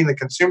job of getting the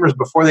consumers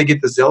before they get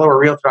to Zillow or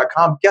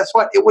Realtor.com, guess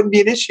what? It wouldn't be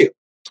an issue.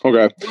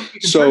 Okay.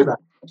 So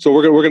So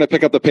we're going to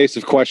pick up the pace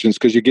of questions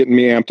because you're getting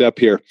me amped up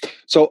here.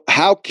 So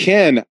how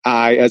can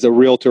I, as a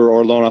realtor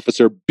or loan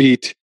officer,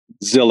 beat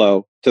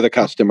Zillow to the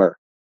customer?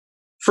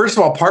 First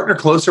of all, partner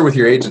closer with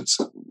your agents.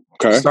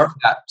 Okay. Start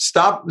with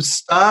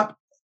that.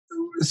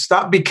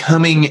 Stop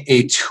becoming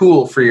a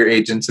tool for your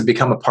agents and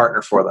become a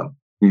partner for them.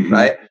 Mm-hmm.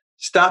 Right?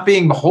 Stop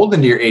being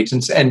beholden to your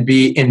agents and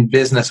be in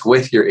business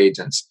with your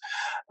agents.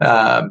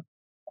 And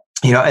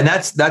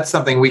that's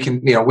something we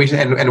can,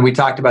 we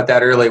talked about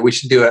that earlier. We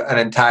should do an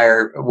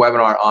entire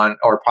webinar on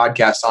or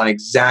podcast on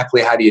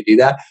exactly how do you do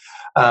that.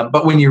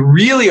 But when you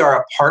really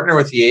are a partner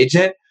with the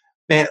agent,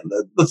 man,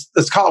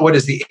 let's call it what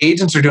is the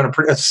agents are doing.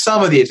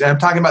 Some of the agents, I'm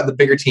talking about the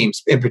bigger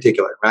teams in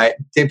particular, right?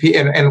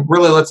 And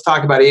really, let's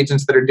talk about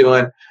agents that are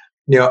doing,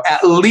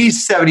 at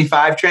least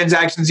 75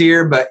 transactions a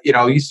year. But,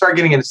 you start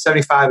getting into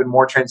 75 and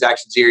more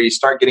transactions a year, you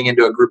start getting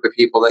into a group of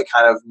people that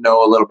kind of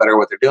know a little better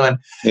what they're doing.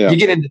 Yeah. You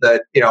get into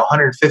the,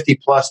 150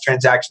 plus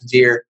transactions a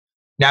year.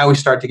 Now we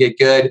start to get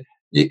good.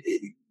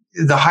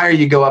 The higher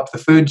you go up the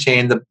food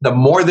chain, the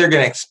more they're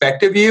going to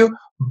expect of you,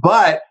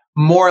 but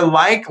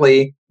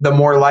the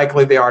more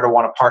likely they are to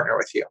want to partner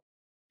with you.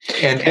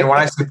 And when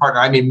I say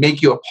partner, I mean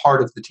make you a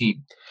part of the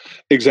team.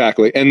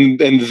 Exactly. And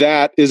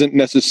that isn't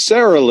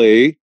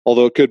necessarily,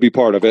 although it could be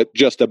part of it,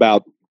 just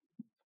about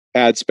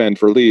ad spend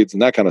for leads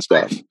and that kind of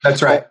stuff.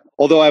 That's right.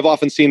 Although I've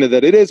often seen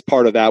that it is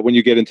part of that when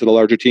you get into the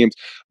larger teams.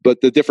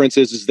 But the difference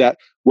is that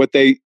what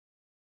they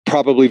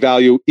probably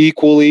value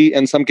equally,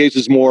 in some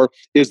cases more,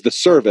 is the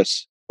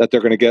service that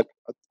they're going to get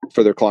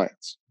for their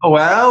clients.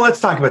 Well, let's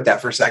talk about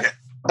that for a second.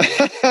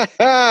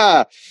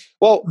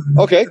 Well,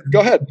 okay, go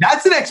ahead.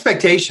 That's an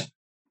expectation.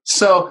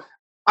 So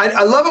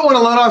I love it when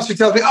a loan officer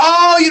tells me,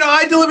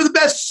 I deliver the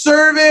best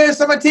service.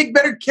 I'm going to take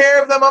better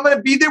care of them. I'm going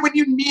to be there when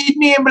you need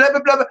me and blah,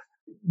 blah, blah, blah.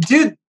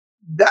 Dude,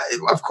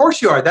 of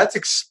course you are. That's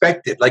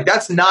expected. Like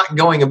that's not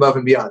going above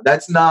and beyond.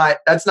 That's not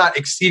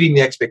exceeding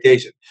the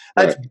expectation.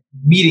 That's right.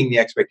 Meeting the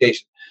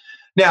expectation.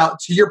 Now,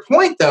 to your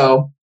point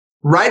though,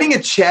 writing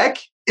a check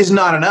is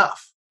not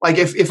enough. Like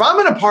if I'm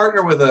going to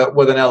partner with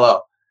an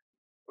LO,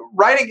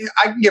 I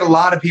can get a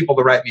lot of people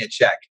to write me a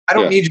check. I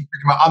don't need you.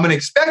 I'm going to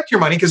expect your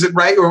money because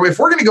or if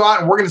we're going to go out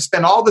and we're going to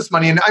spend all this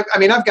money, and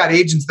I've got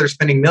agents that are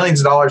spending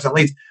millions of dollars on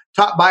leads.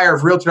 Top buyer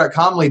of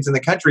Realtor.com leads in the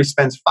country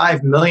spends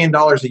 $5 million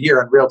a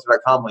year on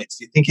Realtor.com leads.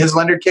 Do you think his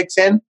lender kicks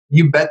in?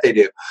 they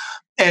do.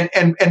 And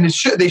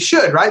they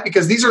should, right?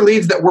 Because these are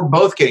leads that we're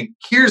both getting.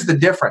 Here's the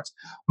difference.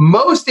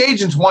 Most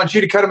agents want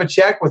you to cut them a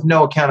check with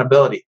no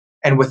accountability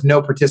and with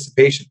no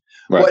participation.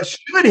 Right. What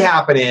should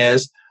happen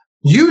is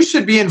you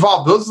should be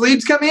involved. Those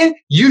leads come in,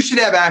 you should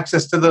have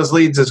access to those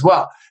leads as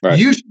well. Right.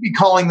 You should be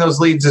calling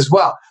those leads as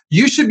well.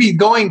 You should be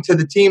going to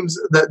the teams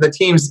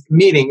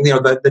meeting,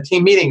 the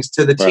team meetings,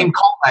 to the team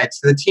call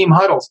nights, to the team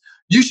huddles.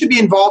 You should be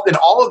involved in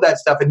all of that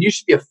stuff, and you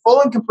should be a full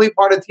and complete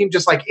part of the team,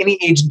 just like any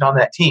agent on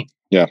that team.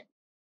 Yeah.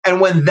 And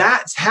when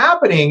that's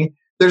happening,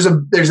 there's a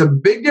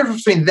big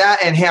difference between that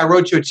and, hey, I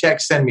wrote you a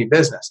check, send me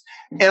business.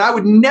 And I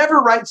would never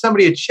write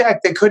somebody a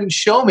check that couldn't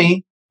show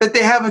me that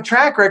they have a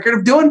track record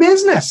of doing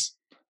business.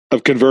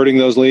 Of converting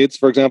those leads,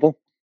 for example?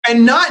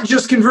 And not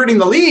just converting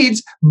the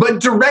leads, but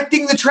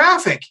directing the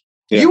traffic.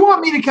 Yeah. You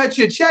want me to cut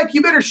you a check,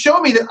 you better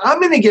show me that I'm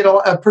going to get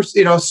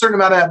a certain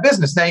amount of that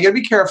business. Now, you got to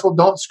be careful.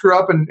 Don't screw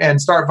up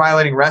and start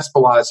violating RESPA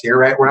laws here,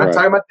 right? We're not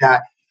talking about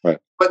that. Right.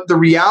 But the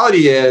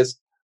reality is,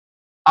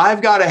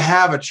 I've got to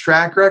have a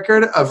track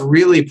record of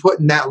really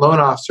putting that loan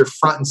officer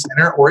front and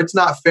center, or it's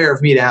not fair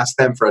of me to ask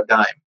them for a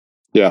dime.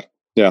 Yeah.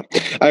 Yeah,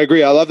 I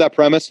agree. I love that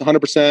premise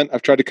 100%.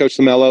 I've tried to coach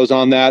some LOs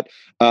on that.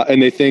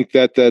 And they think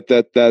that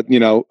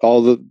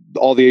all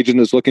the agent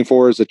is looking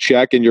for is a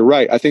check. And you're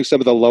right. I think some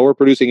of the lower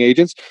producing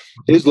agents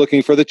is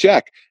looking for the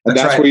check. And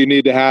that's right. Where you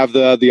need to have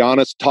the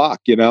honest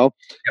talk, And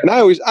I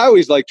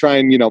always like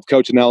trying,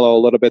 coach an LO a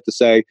little bit to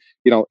say,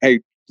 hey,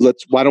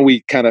 why don't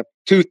we kind of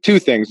two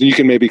things, and you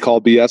can maybe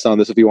call BS on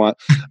this if you want.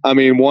 I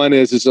mean, one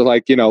is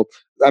like, I don't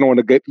want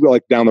to get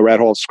like down the rat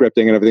hole of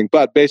scripting and everything,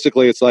 but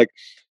basically it's like,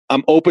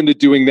 I'm open to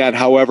doing that.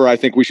 However, I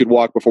think we should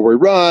walk before we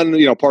run.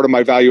 Part of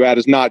my value add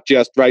is not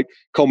just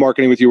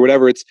co-marketing with you, or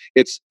whatever.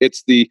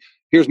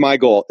 Here's my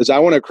goal is I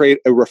want to create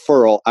a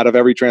referral out of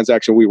every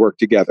transaction we work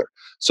together.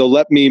 So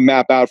let me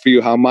map out for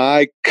you how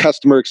my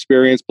customer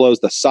experience blows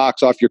the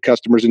socks off your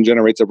customers and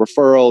generates a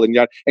referral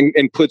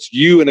and puts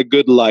you in a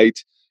good light,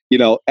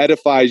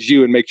 edifies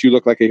you and makes you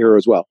look like a hero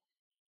as well.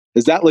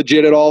 Is that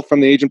legit at all from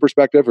the agent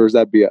perspective, or is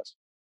that BS?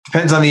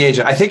 Depends on the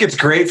agent. I think it's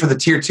great for the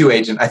tier 2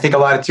 agent. I think a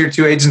lot of tier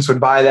 2 agents would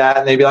buy that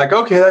and they'd be like,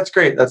 okay, that's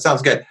great. That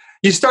sounds good.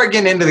 You start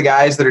getting into the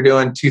guys that are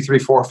doing 2, 3,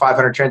 4,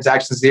 500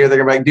 transactions a year. They're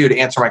going to be like, dude,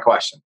 answer my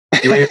question.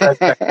 Right?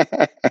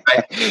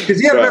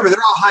 Because you got to remember, they're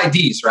all high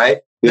Ds, right?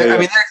 Yeah, I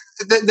mean,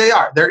 they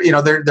are.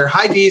 They're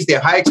high Ds. They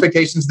have high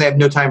expectations. They have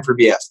no time for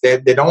BS.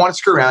 They don't want to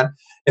screw around.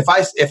 If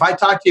I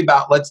talk to you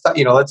about, let's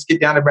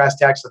get down to brass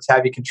tacks. Let's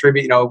have you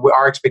contribute.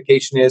 Our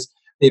expectation is,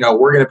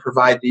 we're going to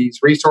provide these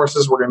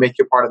resources. We're going to make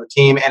you a part of the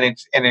team. And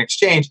in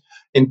exchange,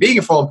 in being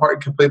a full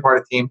and complete part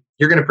of the team,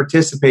 you're going to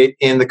participate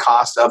in the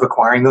cost of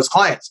acquiring those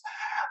clients.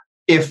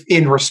 if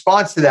in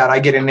response to that, I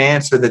get an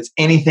answer that's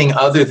anything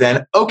other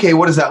than, okay,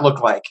 what does that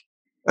look like?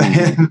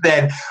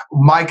 Then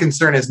my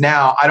concern is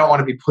now I don't want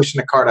to be pushing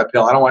the cart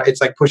uphill.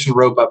 It's like pushing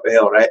rope up a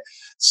hill, right?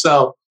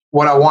 So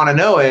what I want to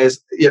know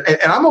is,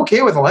 and I'm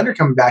okay with a lender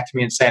coming back to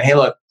me and saying, hey,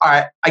 look, all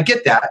right, I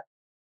get that,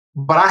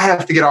 but I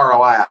have to get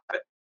ROI out of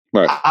it.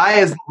 Right. I,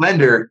 as a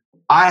lender,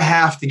 I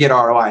have to get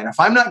ROI. And if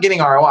I'm not getting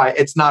ROI,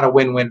 it's not a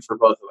win-win for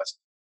both of us.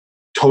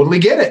 Totally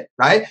get it,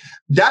 right?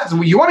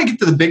 You want to get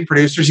to the big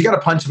producers, you got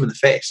to punch them in the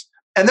face.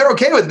 And they're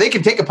okay with it. They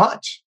can take a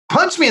punch.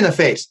 Punch me in the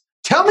face.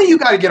 Tell me you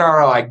got to get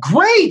ROI.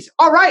 Great.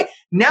 All right.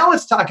 Now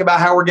let's talk about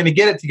how we're going to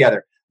get it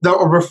together. The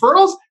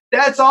referrals,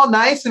 that's all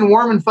nice and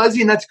warm and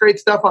fuzzy, and that's great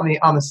stuff on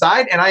the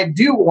side. And I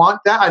do want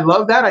that. I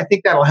love that. I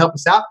think that'll help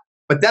us out.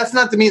 But that's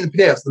not the meat and the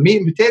potatoes. The meat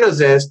and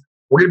potatoes is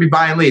we're going to be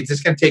buying leads.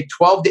 It's going to take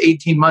 12 to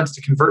 18 months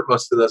to convert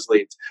most of those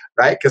leads,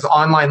 right? Because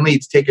online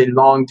leads take a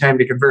long time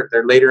to convert.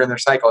 They're later in their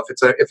cycle.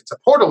 If it's a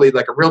portal lead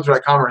like a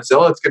Realtor.com or a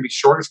Zillow, it's going to be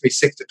short. It's going to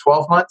be 6 to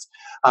 12 months.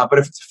 But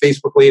if it's a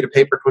Facebook lead, a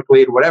pay-per-click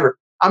lead, whatever,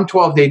 I'm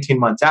 12 to 18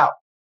 months out.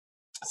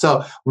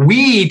 So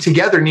we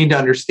together need to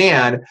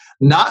understand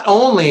not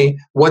only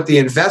what the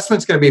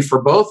investment's going to be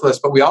for both of us,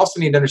 but we also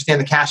need to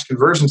understand the cash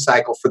conversion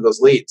cycle for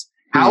those leads.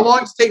 How long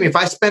does it take me? If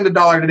I spend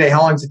 $1 today,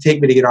 how long does it take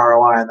me to get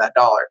ROI on that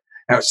dollar?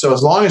 So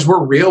as long as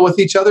we're real with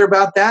each other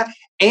about that,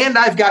 and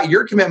I've got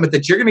your commitment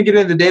that you're going to get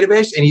into the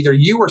database, and either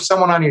you or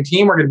someone on your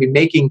team are going to be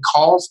making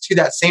calls to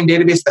that same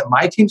database that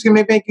my team's going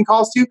to be making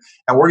calls to,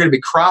 and we're going to be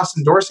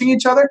cross-endorsing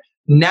each other,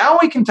 now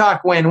we can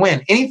talk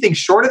win-win. Anything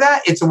short of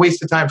that, it's a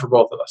waste of time for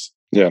both of us.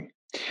 Yeah.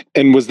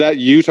 And was that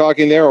you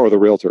talking there or the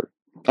realtor?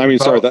 I mean,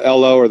 both. Sorry, the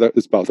LO or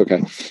it's both.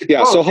 Okay.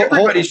 Yeah. So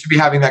everybody should be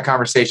having that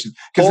conversation.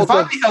 Because if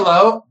I'm the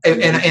LO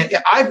and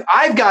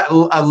I've got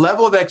a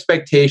level of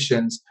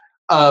expectations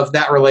of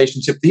that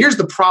relationship. Here's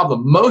the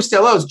problem. Most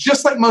LOs,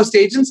 just like most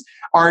agents,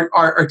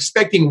 are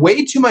expecting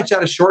way too much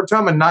out of short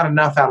term and not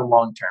enough out of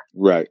long term.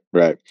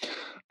 Right.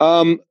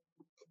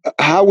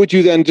 How would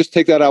you then just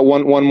take that out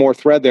one more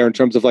thread there in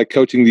terms of like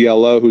coaching the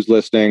LO who's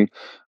listening?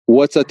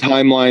 What's a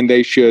timeline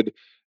they should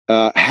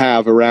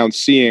have around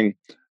seeing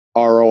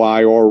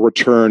ROI or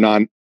return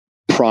on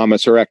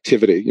promise or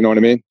activity? You know what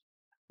I mean?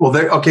 Well,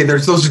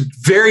 there's those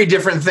very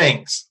different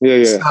things.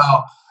 Yeah.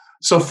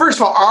 So first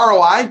of all,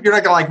 ROI, you're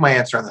not going to like my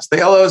answer on this. The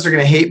LOs are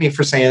going to hate me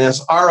for saying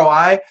this.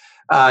 ROI,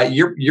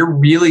 you're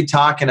really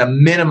talking a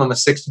minimum of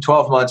 6 to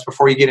 12 months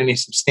before you get any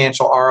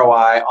substantial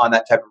ROI on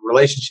that type of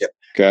relationship.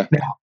 Okay.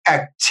 Now,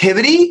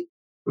 activity,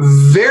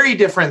 very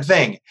different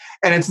thing.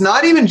 And it's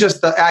not even just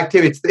the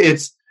activity,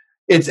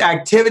 it's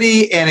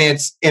activity and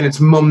it's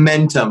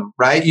momentum,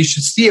 right? You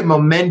should see a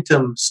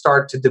momentum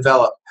start to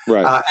develop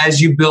as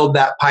you build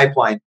that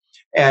pipeline.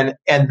 And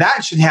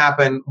that should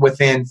happen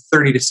within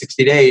 30 to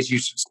 60 days. You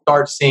should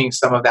start seeing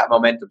some of that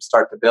momentum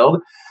start to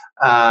build.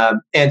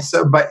 And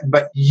so,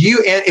 but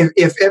you, and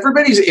if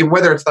everybody's,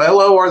 whether it's the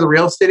LO or the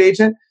real estate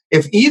agent,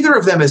 if either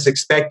of them is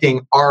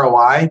expecting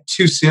ROI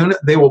too soon,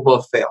 they will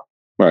both fail.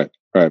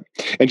 Right.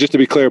 And just to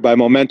be clear, by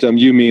momentum,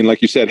 you mean,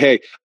 like you said, hey,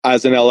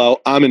 as an LO,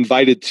 I'm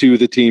invited to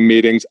the team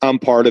meetings. I'm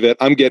part of it.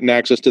 I'm getting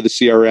access to the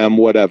CRM,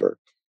 whatever.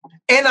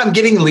 And I'm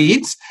getting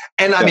leads,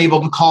 and I'm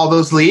able to call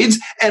those leads,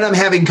 and I'm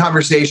having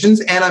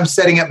conversations, and I'm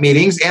setting up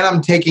meetings, and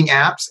I'm taking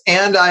apps,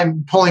 and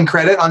I'm pulling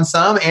credit on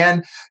some.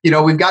 And,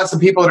 we've got some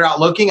people that are out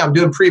looking. I'm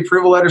doing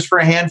pre-approval letters for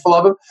a handful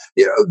of them.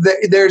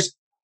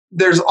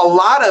 There's a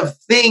lot of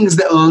things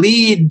that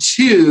lead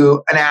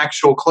to an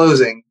actual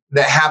closing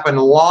that happen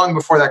long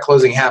before that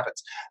closing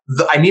happens.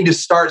 I need to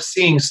start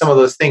seeing some of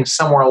those things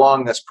somewhere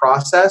along this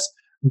process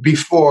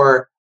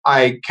before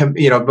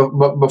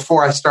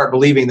before I start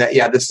believing that,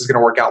 this is going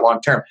to work out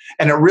long term.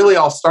 And it really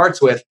all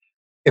starts with,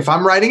 if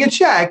I'm writing a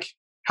check,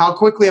 how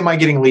quickly am I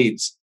getting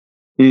leads?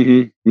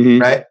 Mm-hmm.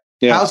 Right?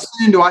 Yeah. How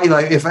soon do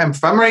I, if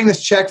I'm writing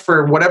this check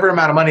for whatever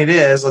amount of money it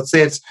is, let's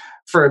say it's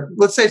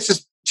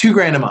just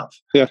 $2,000 a month.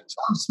 Yeah. So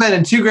I'm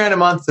spending $2,000 a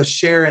month to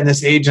share in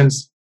this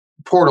agent's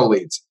portal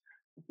leads.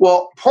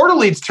 Well, portal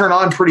leads turn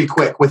on pretty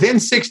quick. Within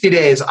 60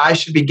 days, I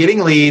should be getting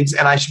leads,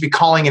 and I should be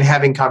calling and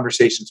having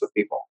conversations with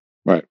people.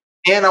 Right.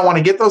 And I want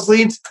to get those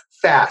leads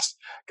fast,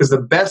 because the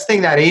best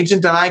thing that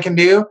agent and I can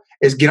do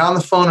is get on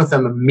the phone with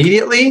them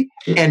immediately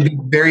and be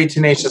very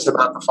tenacious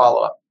about the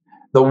follow-up.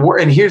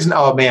 And here's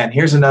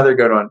another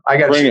good one.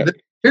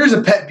 Here's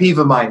a pet peeve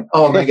of mine.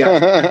 Oh my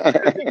God.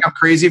 I think I'm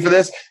crazy for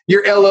this.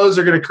 Your LOs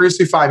are going to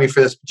crucify me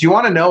for this. But you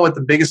want to know what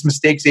the biggest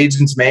mistakes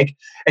agents make?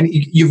 And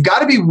you've got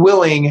to be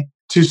willing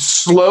to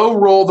slow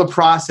roll the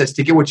process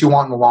to get what you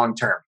want in the long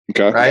term.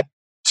 Okay. Right?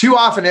 Too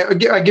often, I'll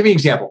give you an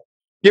example.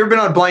 You ever been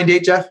on a blind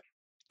date, Jeff?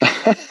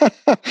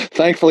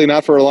 Thankfully,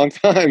 not for a long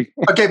time.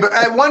 Okay, but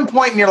at one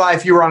point in your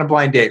life, you were on a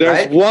blind date,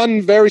 There's right?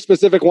 one very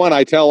specific one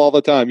I tell all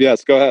the time.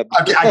 Yes, go ahead.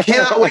 Okay, I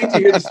cannot wait to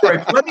hear the story.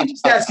 Let me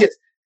just ask you,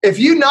 if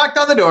you knocked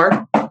on the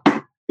door,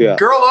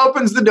 girl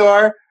opens the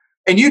door,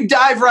 and you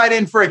dive right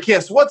in for a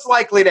kiss, what's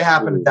likely to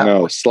happen at that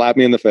point? Slap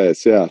me in the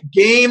face, yeah.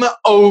 Game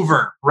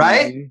over,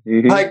 right?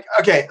 Mm-hmm. Like,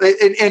 okay,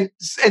 and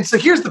so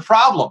here's the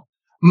problem.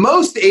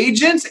 Most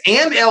agents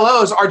and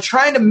LOs are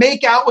trying to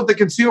make out with the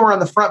consumer on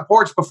the front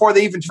porch before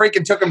they even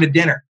freaking took them to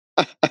dinner.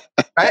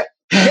 Right?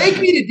 Take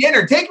me to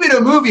dinner. Take me to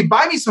a movie.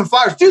 Buy me some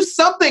flowers. Do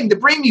something to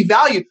bring me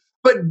value.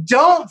 But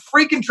don't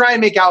freaking try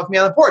and make out with me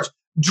on the porch.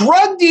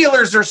 Drug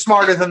dealers are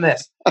smarter than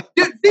this.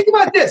 Dude, think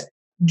about this.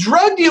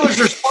 Drug dealers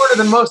are smarter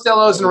than most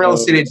LOs and real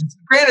estate agents.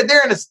 Granted,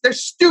 they're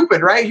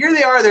stupid, right? Here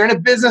they are. They're in a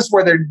business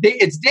where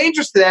it's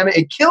dangerous to them.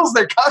 It kills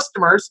their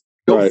customers.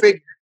 Go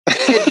figure.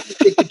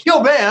 It could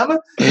kill them.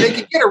 They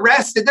could get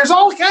arrested. There's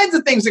all kinds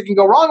of things that can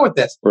go wrong with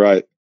this.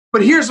 Right.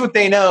 But here's what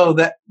they know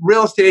that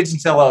real estate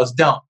agents and LOs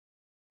don't.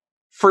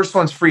 First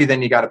one's free,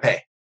 then you got to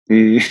pay.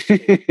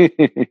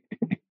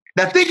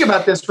 Now think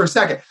about this for a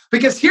second,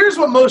 because here's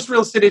what most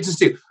real estate agents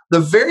do. The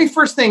very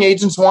first thing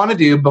agents want to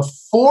do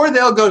before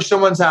they'll go show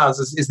someone's house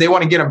is they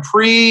want to get them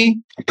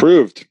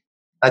approved.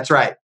 That's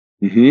right.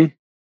 Mm-hmm.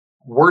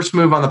 Worst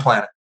move on the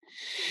planet.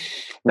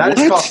 That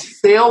is called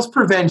sales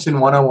prevention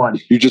 101.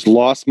 You just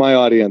lost my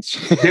audience.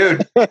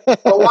 Dude, but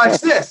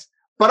watch this.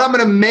 But I'm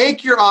going to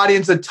make your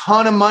audience a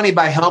ton of money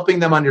by helping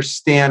them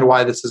understand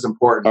why this is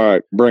important. All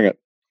right, bring it.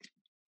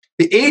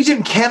 The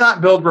agent cannot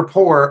build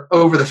rapport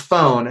over the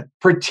phone,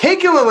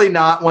 particularly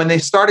not when they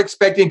start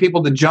expecting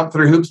people to jump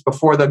through hoops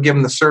before they'll give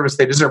them the service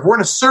they deserve. We're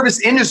in a service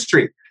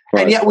industry,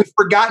 and yet we've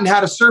forgotten how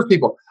to serve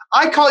people.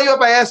 I call you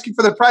up, I ask you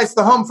for the price of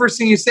the home. First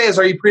thing you say is,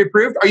 are you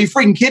pre-approved? Are you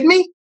freaking kidding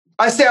me?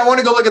 I say, I want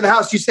to go look at the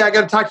house. You say, I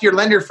got to talk to your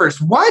lender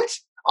first. What?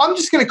 I'm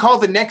just going to call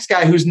the next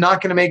guy who's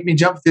not going to make me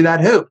jump through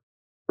that hoop.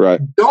 Right.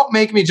 Don't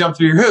make me jump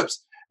through your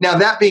hoops. Now,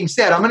 that being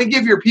said, I'm going to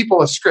give your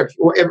people a script.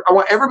 I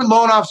want every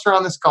loan officer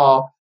on this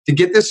call to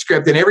get this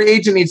script, and every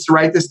agent needs to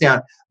write this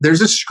down.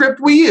 There's a script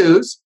we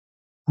use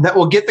that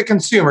will get the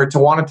consumer to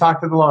want to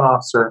talk to the loan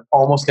officer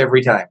almost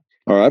every time.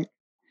 All right.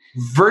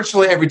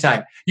 Virtually every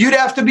time. You'd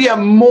have to be a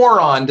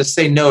moron to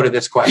say no to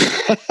this question.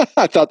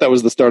 I thought that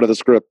was the start of the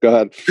script. Go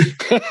ahead.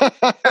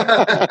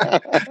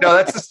 No,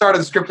 that's the start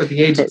of the script with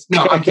the agents.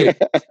 No, I'm kidding.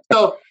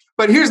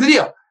 But here's the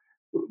deal.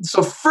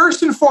 So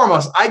first and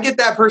foremost, I get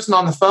that person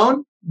on the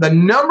phone. The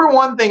number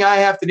one thing I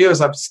have to do is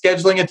I'm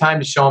scheduling a time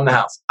to show them the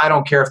house. I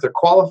don't care if they're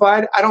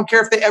qualified. I don't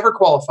care if they ever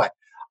qualify.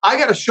 I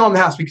got to show them the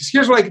house, because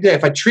here's what I can do.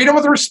 If I treat them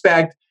with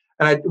respect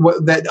and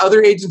that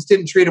other agents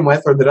didn't treat them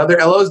with, or that other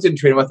LOs didn't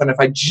treat them with, and if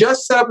I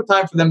just set up a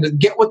time for them to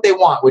get what they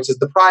want, which is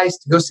the price,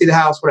 to go see the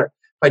house, whatever,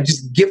 if I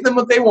just give them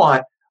what they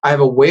want, I have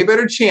a way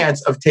better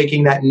chance of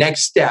taking that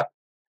next step.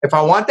 If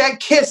I want that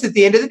kiss at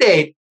the end of the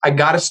date, I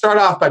got to start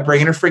off by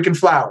bringing her freaking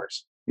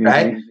flowers,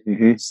 right?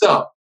 Mm-hmm.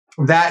 So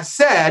that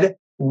said,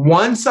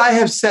 once I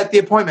have set the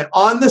appointment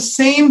on the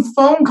same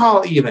phone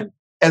call, even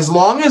as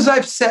long as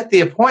I've set the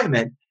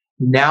appointment,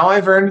 now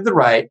I've earned the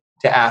right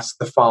to ask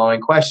the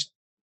following question.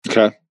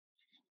 Okay.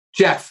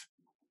 Jeff,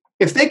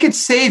 if they could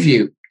save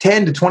you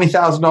 $10,000 to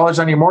 $20,000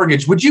 on your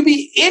mortgage, would you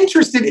be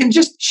interested in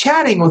just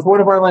chatting with one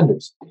of our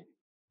lenders?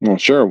 Well,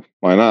 sure.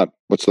 Why not?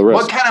 What's the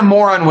risk? What kind of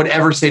moron would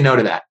ever say no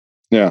to that?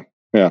 Yeah.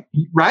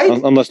 Right?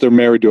 Unless they're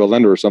married to a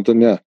lender or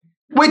something. Yeah.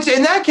 Which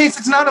in that case,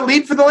 it's not a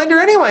lead for the lender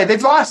anyway.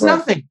 They've lost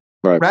nothing.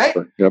 Right?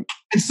 Sure. Yep.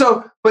 And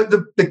so, but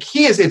the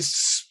key is it's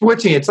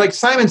switching. It's like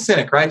Simon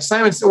Sinek, right?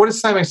 What does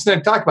Simon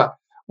Sinek talk about?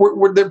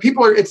 Where the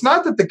people are, it's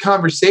not that the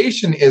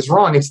conversation is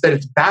wrong, it's that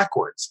it's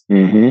backwards.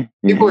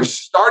 People are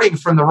starting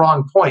from the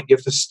wrong point. You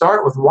have to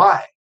start with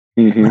why,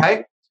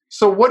 right?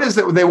 So what is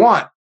it they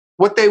want?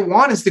 What they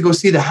want is to go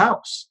see the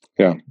house.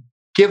 Yeah.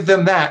 Give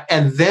them that.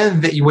 And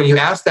then when you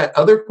ask that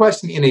other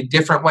question in a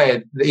different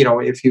way,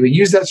 if you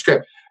use that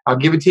script, I'll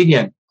give it to you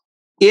again.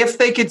 If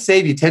they could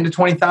save you $10,000 to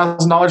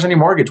 $20,000 on your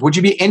mortgage, would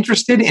you be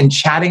interested in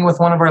chatting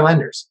with one of our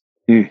lenders?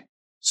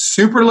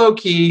 Super low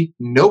key,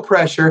 no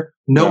pressure.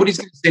 Nobody's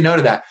going to say no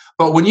to that.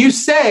 But when you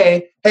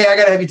say, hey, I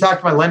got to have you talk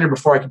to my lender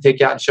before I can take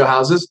you out and show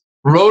houses,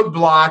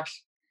 roadblock,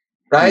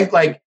 right?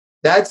 Like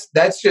that's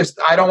just,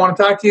 I don't want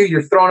to talk to you.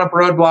 You're throwing up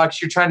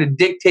roadblocks. You're trying to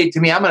dictate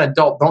to me. I'm an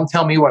adult. Don't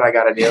tell me what I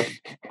got to do.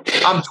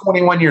 I'm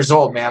 21 years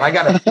old, man. I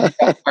got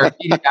to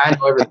I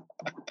know everything.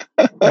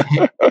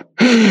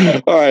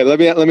 All right, let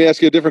me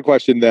ask you a different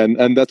question then,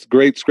 and that's a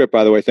great script,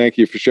 by the way. Thank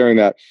you for sharing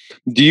that.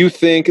 Do you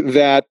think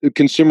that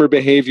consumer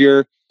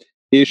behavior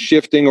is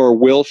shifting or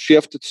will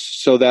shift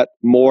so that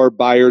more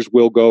buyers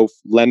will go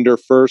lender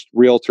first,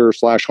 realtor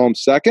 / home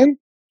second?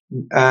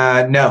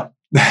 No,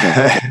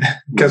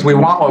 because we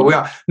want what we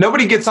want.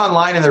 Nobody gets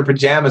online in their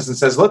pajamas and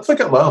says, "Let's look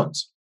at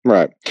loans."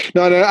 Right.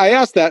 No, I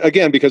asked that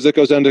again because it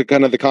goes into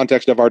kind of the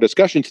context of our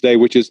discussion today,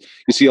 which is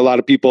you see a lot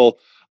of people.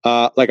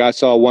 Like I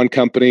saw one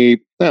company,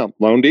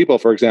 Loan Depot,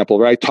 for example,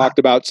 right, talked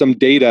about some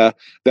data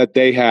that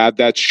they had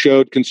that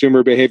showed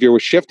consumer behavior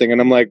was shifting. And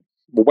I'm like,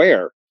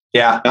 where?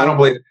 Yeah, I don't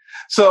believe it.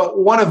 So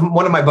one of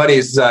my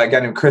buddies, a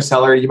guy named Chris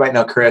Heller, you might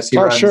know Chris. He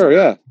runs, sure,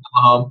 yeah.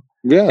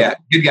 Yeah,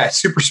 good guy,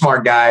 super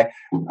smart guy.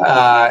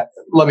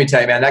 Let me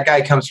tell you, man, that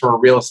guy comes from a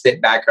real estate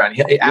background.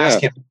 Ask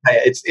him,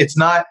 it's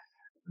not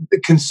the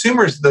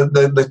consumers,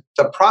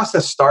 the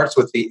process starts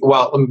with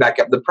let me back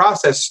up. The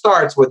process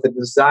starts with the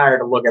desire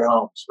to look at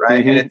homes,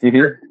 right? And it's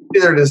either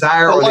a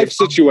desire a or life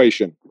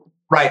situation.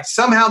 Right.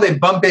 Somehow they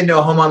bump into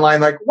a home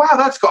online like, wow,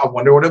 that's cool. I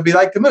wonder what it'd be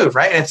like to move,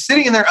 right? And it's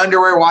sitting in their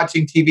underwear,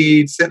 watching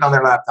TV, sitting on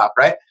their laptop,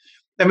 right?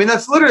 I mean,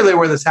 that's literally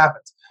where this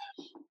happens.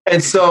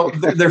 And so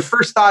their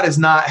first thought is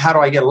not, how do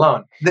I get a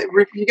loan?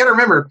 You got to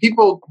remember,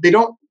 people, they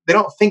don't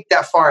think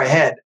that far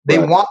ahead. They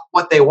want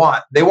what they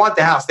want. They want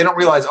the house. They don't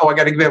realize, I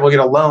got to be able to get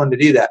a loan to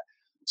do that.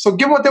 So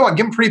give them what they want.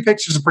 Give them pretty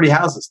pictures of pretty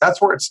houses.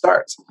 That's where it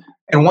starts.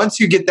 And once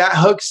you get that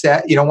hook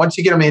set, once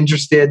you get them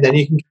interested, then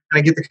you can kind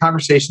of get the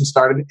conversation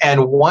started.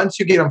 And once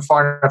you get them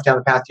far enough down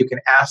the path, you can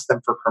ask them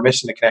for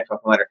permission to connect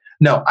with them later.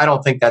 No, I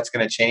don't think that's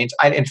going to change.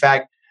 In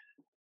fact,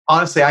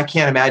 honestly, I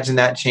can't imagine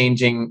that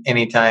changing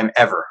anytime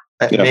ever.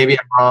 Maybe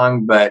I'm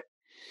wrong, but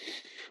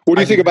what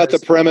do you think about the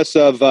premise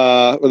of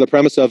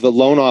the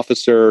loan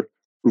officer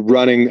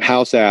running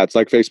house ads,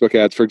 like Facebook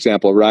ads, for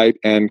example, right?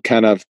 And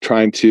kind of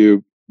trying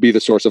to be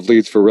the source of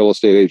leads for real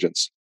estate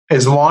agents?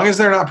 As long as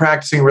they're not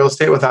practicing real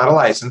estate without a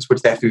license,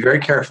 which they have to be very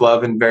careful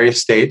of in various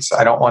states.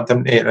 I don't want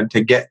them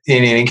to get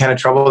in any kind of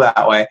trouble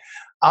that way.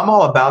 I'm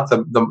all about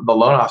the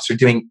loan officer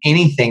doing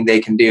anything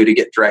they can do to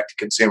get direct to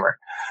consumer.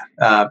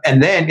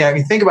 And then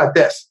think about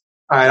this.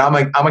 All right,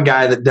 I'm a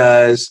guy that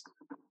does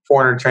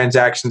 400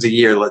 transactions a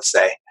year, let's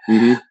say.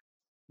 Mm-hmm.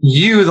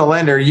 You, the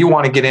lender, you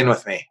want to get in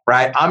with me,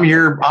 right? I'm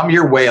your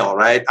whale,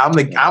 right? I'm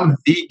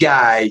the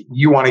guy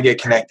you want to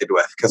get connected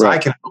with because I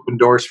can open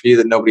doors for you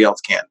that nobody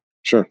else can.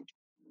 Sure.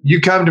 You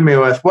come to me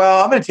with,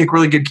 I'm going to take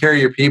really good care of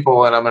your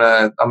people, and I'm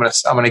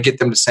going to get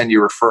them to send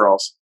you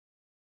referrals.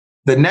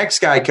 The next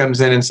guy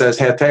comes in and says,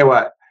 "Hey, I'll tell you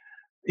what,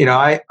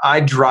 I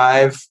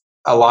drive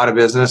a lot of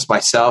business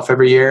myself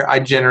every year. I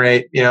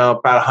generate,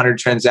 about 100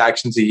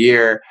 transactions a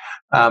year.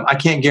 I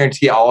can't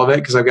guarantee all of it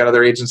because I've got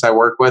other agents I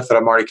work with that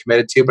I'm already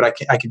committed to. But I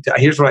can.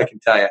 Here's what I can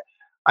tell you: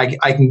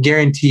 I can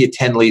guarantee you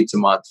 10 leads a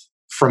month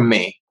from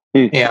me,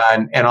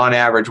 and on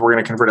average, we're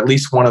going to convert at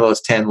least one of those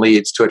 10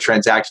 leads to a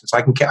transaction. So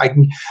I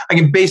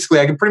can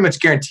pretty much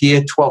guarantee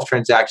you 12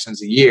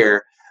 transactions a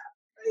year.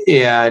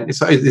 And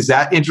so is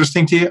that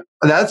interesting to you?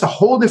 That's a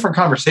whole different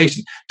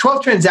conversation.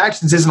 12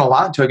 transactions isn't a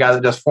lot to a guy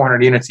that does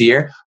 400 units a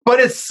year, but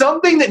it's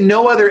something that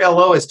no other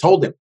LO has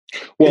told him.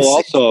 Well,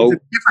 it's a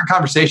different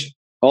conversation.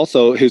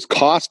 Also, his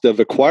cost of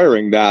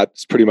acquiring that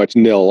is pretty much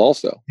nil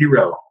also.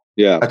 Zero.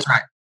 Yeah. That's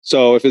right.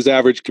 So if his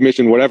average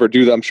commission, whatever,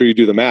 I'm sure you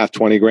do the math,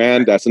 20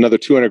 grand, that's another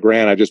 200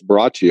 grand I just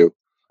brought you.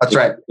 That's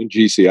right. In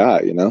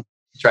GCI,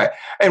 That's right.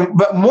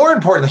 But more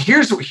importantly,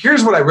 here's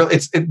what I really,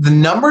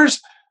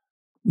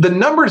 the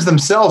numbers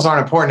themselves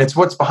aren't important. It's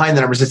what's behind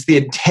the numbers. It's the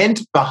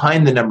intent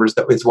behind the numbers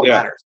that is what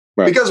matters.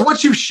 Right. Because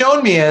what you've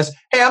shown me is,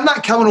 hey, I'm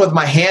not coming with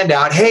my hand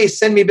out. Hey,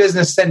 send me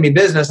business.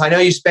 I know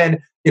you spend,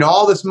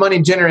 all this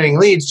money generating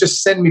leads.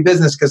 Just send me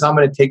business because I'm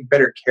going to take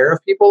better care of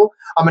people.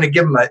 I'm going to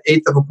give them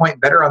 1/8 of a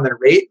point better on their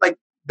rate. Like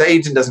the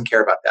agent doesn't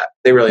care about that.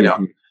 They really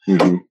don't.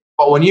 Mm-hmm.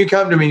 But when you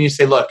come to me and you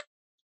say, look,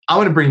 I'm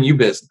going to bring you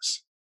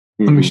business.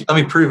 Mm-hmm.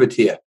 Let me prove it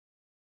to you.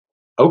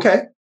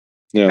 Okay.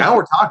 Yeah. Now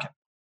we're talking.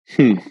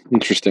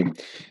 Interesting.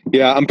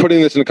 Yeah, I'm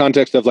putting this in the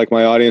context of like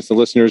my audience and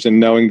listeners and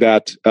knowing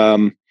that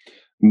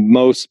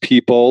most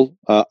people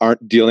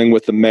aren't dealing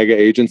with the mega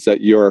agents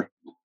that you're,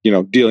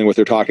 dealing with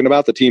or talking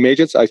about, the team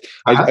agents.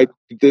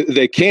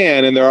 They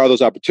can, and there are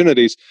those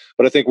opportunities,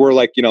 but I think we're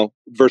like,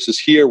 versus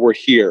here, we're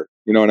here.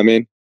 You know what I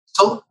mean?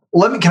 So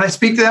can I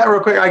speak to that real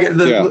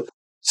quick?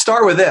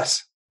 Start with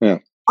this. Yeah.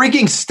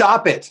 Freaking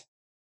stop it.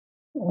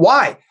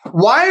 Why?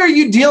 Why are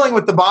you dealing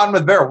with the bottom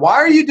of the barrel? Why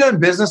are you doing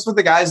business with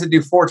the guys that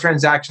do 4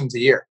 transactions a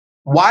year?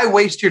 Why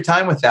waste your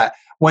time with that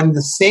when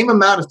the same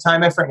amount of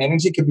time, effort, and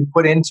energy can be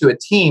put into a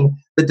team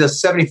that does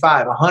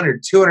 75,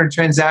 100, 200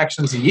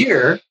 transactions a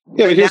year?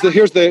 Yeah, but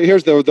here's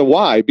the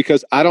why,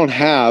 because I don't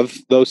have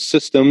those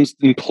systems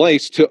in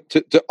place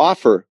to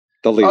offer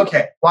the lead.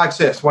 Okay, watch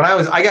this. When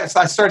I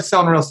started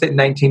selling real estate in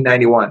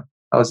 1991.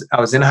 I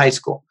was in high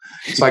school,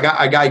 so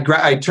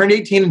I turned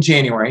 18 in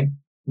January.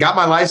 Got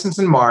my license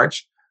in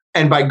March,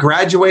 and by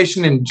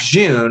graduation in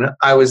June,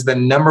 I was the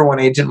number 1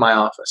 agent in my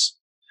office.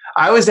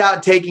 I was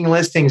out taking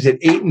listings at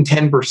 8 and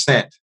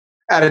 10%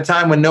 at a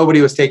time when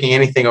nobody was taking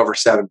anything over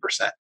 7%.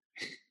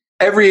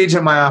 Every agent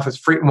in my office,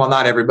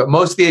 not every, but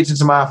most of the agents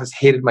in my office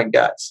hated my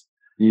guts.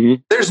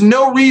 Mm-hmm. There's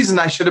no reason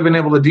I should have been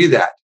able to do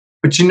that.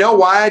 But you know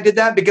why I did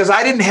that? Because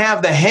I didn't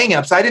have the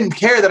hangups. I didn't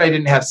care that I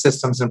didn't have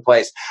systems in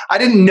place. I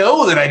didn't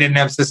know that I didn't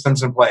have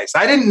systems in place.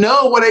 I didn't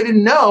know what I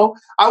didn't know.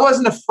 I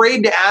wasn't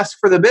afraid to ask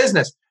for the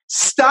business.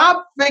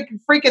 Stop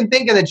freaking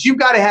thinking that you've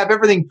got to have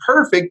everything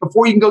perfect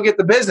before you can go get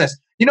the business.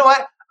 You know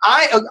what?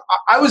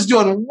 I was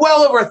doing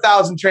well over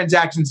 1,000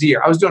 transactions a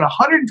year. I was doing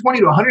 120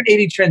 to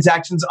 180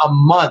 transactions a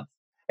month.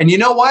 And you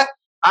know what?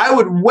 I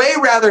would way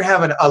rather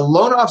have a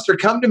loan officer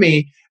come to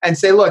me and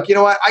say, look, you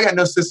know what? I got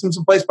no systems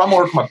in place, but I'm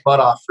going to work my butt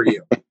off for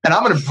you. And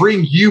I'm going to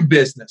bring you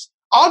business.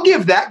 I'll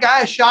give that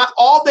guy a shot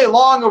all day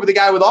long over the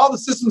guy with all the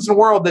systems in the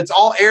world that's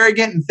all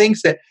arrogant and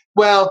thinks that,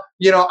 well,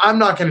 I'm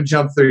not going to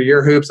jump through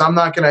your hoops. I'm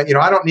not going to,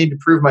 I don't need to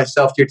prove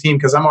myself to your team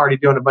because I'm already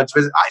doing a bunch of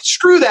business.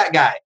 Screw that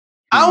guy.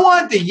 I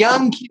want the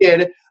young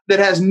kid that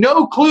has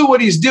no clue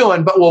what he's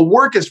doing, but will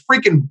work his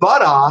freaking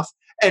butt off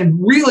and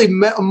really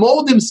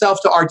mold himself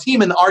to our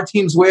team and our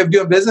team's way of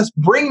doing business,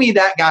 bring me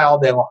that guy all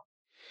day long.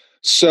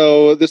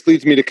 So this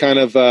leads me to kind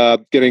of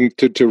getting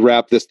to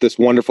wrap this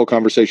wonderful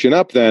conversation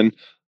up then.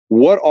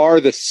 What are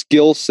the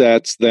skill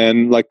sets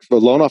then, like the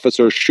loan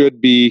officer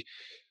should be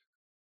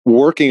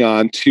working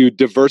on to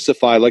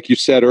diversify, like you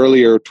said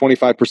earlier,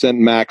 25%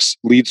 max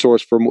lead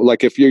source from,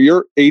 like if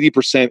you're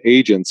 80%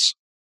 agents,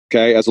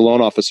 okay, as a loan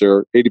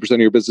officer, 80% of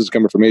your business is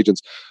coming from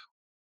agents.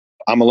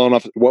 I'm a loan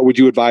officer. What would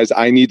you advise?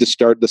 I need to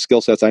start the skill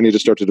sets I need to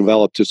start to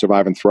develop to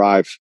survive and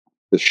thrive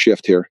this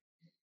shift here.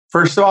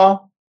 First of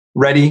all,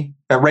 ready,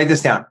 write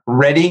this down.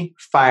 Ready,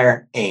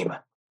 fire, aim.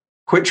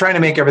 Quit trying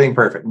to make everything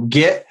perfect.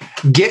 Get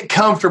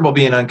comfortable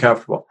being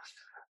uncomfortable.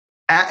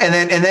 And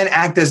then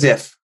act as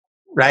if.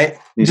 Right?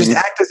 Mm-hmm. Just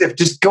act as if.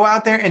 Just go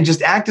out there and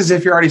just act as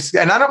if you're already.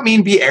 And I don't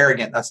mean be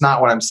arrogant. That's not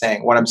what I'm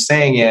saying. What I'm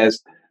saying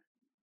is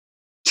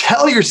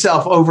tell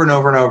yourself over and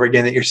over and over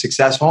again that you're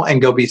successful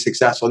and go be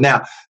successful.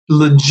 Now,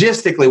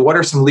 logistically, what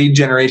are some lead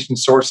generation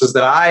sources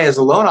that I, as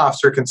a loan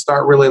officer, can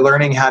start really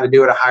learning how to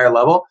do at a higher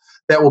level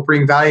that will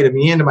bring value to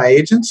me and to my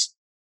agents?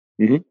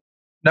 Mm-hmm.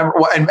 Number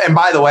one, and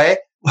by the way,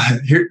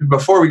 here,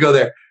 before we go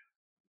there,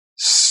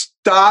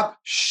 stop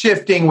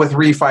shifting with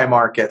refi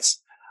markets.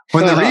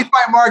 When the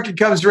refi market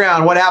comes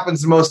around, what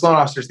happens to most loan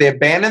officers? They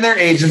abandon their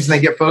agents and they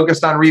get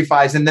focused on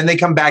refis, and then they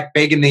come back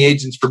begging the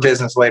agents for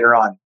business later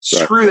on. Right.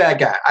 Screw that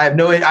guy. I have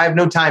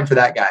no time for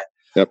that guy.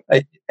 Yep.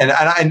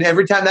 And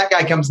every time that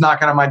guy comes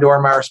knocking on my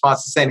door, my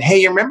response is saying, "Hey,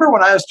 you remember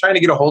when I was trying to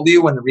get a hold of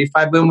you when the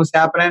refi boom was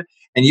happening,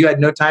 and you had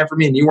no time for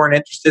me, and you weren't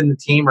interested in the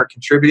team or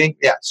contributing?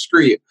 Yeah,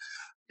 screw you."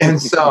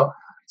 And so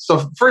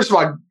first of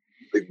all,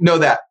 know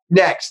that.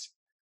 Next,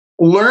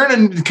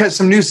 learn because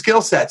some new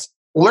skill sets.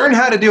 Learn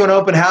how to do an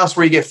open house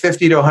where you get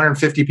 50 to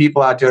 150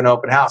 people out to an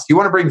open house. You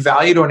want to bring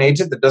value to an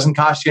agent that doesn't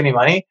cost you any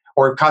money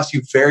or it costs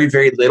you very,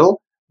 very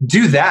little?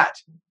 Do that.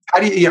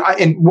 How do you,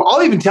 and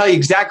I'll even tell you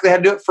exactly how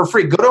to do it for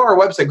free. Go to our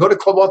website, go to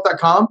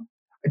clubwealth.com,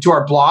 to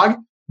our blog,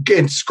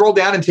 and scroll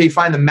down until you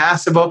find the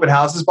massive open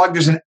houses blog.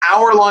 There's an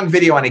hour-long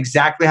video on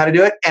exactly how to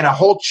do it and a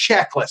whole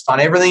checklist on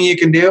everything you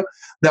can do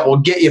that will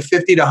get you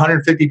 50 to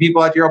 150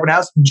 people out to your open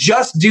house.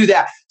 Just do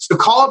that. So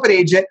call up an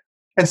agent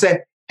and say,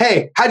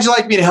 "Hey, how'd you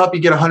like me to help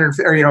you get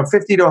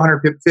 50 to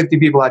 150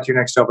 people out to your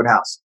next open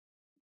house?"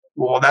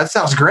 Well, that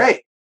sounds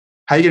great.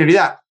 How are you going to do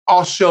that?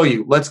 I'll show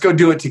you. Let's go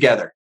do it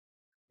together.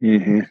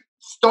 Mm-hmm.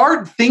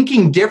 Start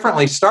thinking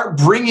differently. Start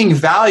bringing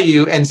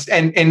value and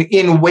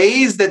in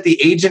ways that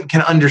the agent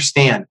can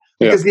understand.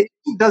 Because the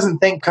agent doesn't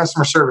think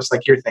customer service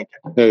like you're thinking.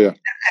 Yeah.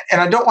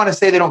 And I don't want to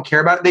say they don't care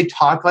about it. They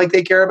talk like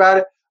they care about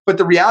it. But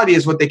the reality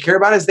is what they care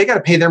about is they got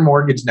to pay their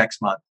mortgage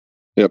next month.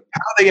 Yep.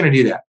 How are they going to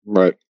do that?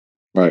 Right.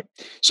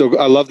 So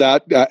I love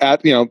that.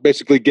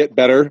 Basically get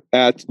better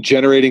at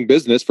generating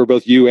business for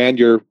both you and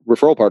your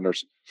referral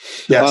partners.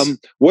 Yes.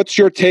 What's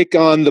your take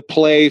on the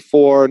play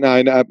for, now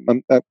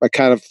I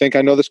kind of think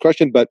I know this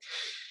question, but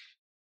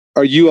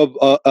are you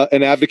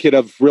an advocate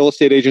of real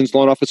estate agents,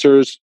 loan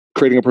officers,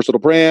 creating a personal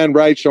brand,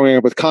 right? Showing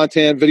up with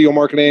content, video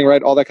marketing,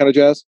 right? All that kind of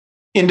jazz?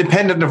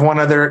 Independent of one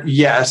another,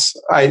 yes.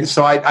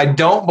 I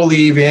don't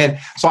believe in.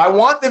 So I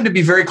want them to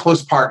be very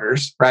close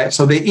partners, right?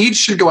 So they each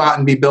should go out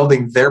and be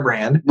building their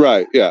brand,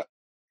 right? Yeah.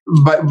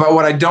 But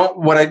what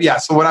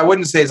I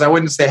wouldn't say is I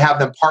wouldn't say have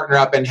them partner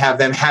up and have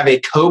them have a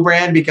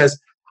co-brand, because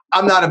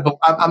I'm not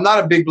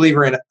a big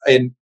believer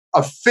in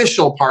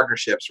official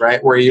partnerships,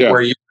 right? Where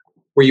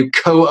you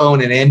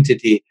co-own an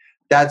entity.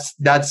 That's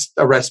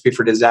a recipe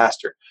for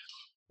disaster.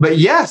 But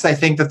yes, I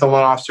think that the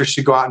loan officers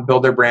should go out and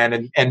build their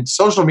brand, and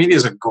social media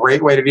is a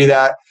great way to do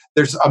that.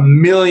 There's a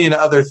million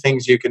other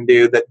things you can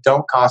do that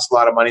don't cost a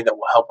lot of money that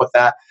will help with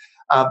that.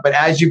 But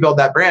as you build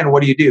that brand,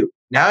 what do?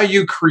 Now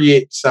you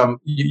create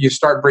you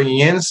start bringing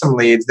in some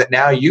leads that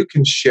now you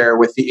can share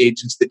with the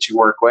agents that you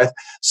work with.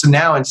 So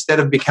now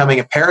instead of becoming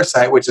a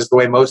parasite, which is the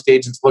way most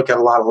agents look at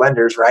a lot of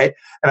lenders, right?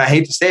 And I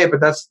hate to say it, but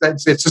that's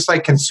it's just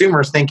like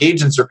consumers think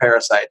agents are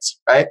parasites,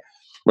 right?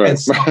 Right. And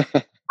so,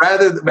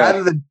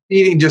 rather than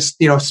eating, just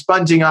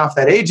sponging off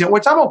that agent,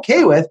 which I'm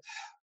okay with,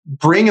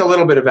 bring a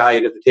little bit of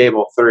value to the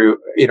table through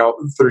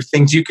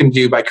things you can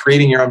do by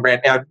creating your own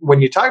brand. Now,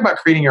 when you talk about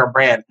creating your own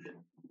brand,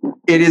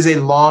 it is a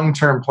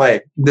long-term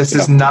play. This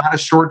is not a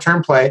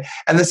short-term play,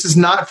 and this is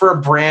not for a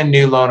brand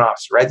new loan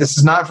officer, right? This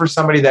is not for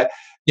somebody that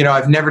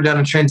I've never done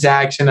a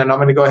transaction and I'm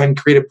going to go ahead and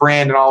create a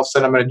brand and all of a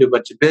sudden I'm going to do a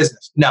bunch of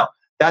business. No,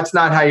 that's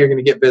not how you're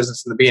going to get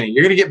business in the beginning.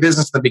 You're going to get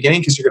business in the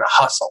beginning because you're going to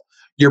hustle.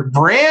 Your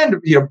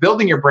brand,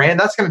 building your brand,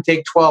 that's going to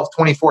take 12,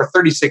 24,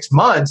 36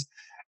 months.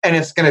 And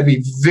it's going to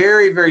be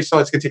very, very slow.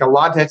 It's going to take a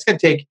lot of time. It's going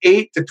to take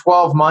 8 to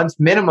 12 months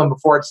minimum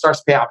before it starts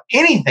to pay off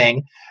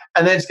anything.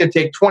 And then it's going to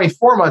take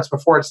 24 months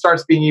before it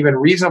starts being even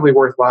reasonably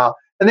worthwhile.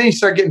 And then you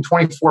start getting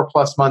 24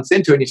 plus months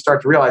into it and you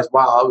start to realize,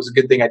 wow, it was a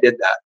good thing I did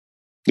that.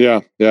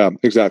 Yeah,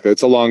 exactly.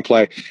 It's a long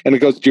play. And it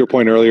goes to your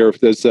point earlier, if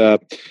there's,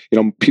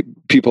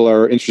 people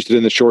are interested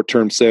in the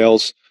short-term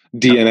sales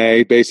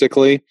DNA,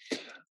 basically.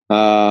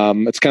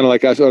 It's kind of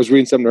like, I was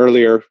reading something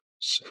earlier.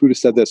 who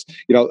just said this?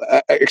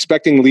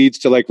 Expecting leads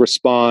to like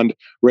respond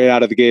right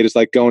out of the gate is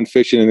like going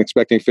fishing and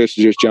expecting fish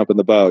to just jump in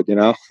the boat.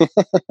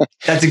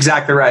 That's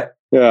exactly right.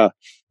 Yeah,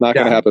 not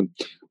going to happen.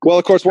 Well,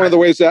 of course, one of the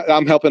ways that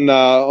I'm helping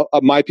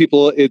my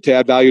people to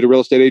add value to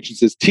real estate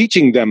agents is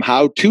teaching them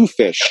how to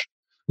fish.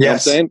 You know what I'm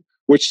saying?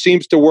 Which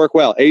seems to work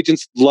well.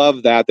 Agents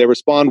love that. They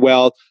respond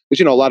well.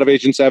 Because, a lot of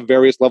agents have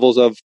various levels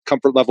of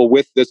comfort level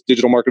with this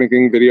digital marketing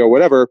thing, video,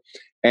 whatever.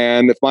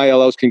 And if my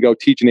LOs can go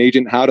teach an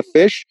agent how to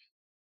fish,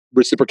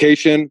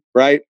 reciprocation,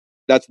 right?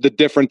 That's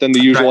different than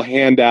the usual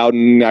handout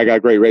and I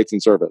got great rates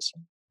and service.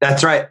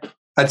 That's right.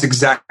 That's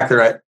exactly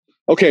right.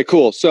 Okay,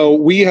 cool. So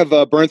we have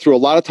burned through a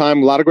lot of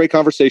time, a lot of great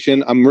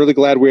conversation. I'm really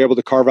glad we were able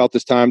to carve out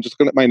this time. Just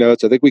looking at my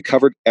notes, I think we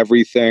covered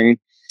everything.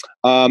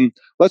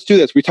 Let's do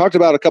this. We talked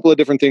about a couple of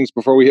different things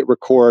before we hit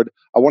record.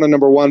 I want to,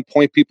 number one,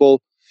 point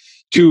people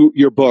to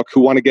your book who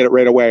want to get it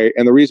right away.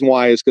 And the reason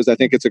why is because I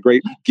think it's a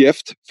great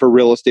gift for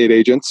real estate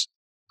agents,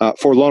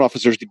 for loan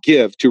officers to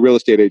give to real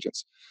estate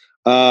agents.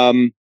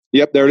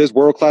 Yep, there it is.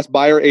 World-class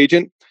buyer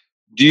agent.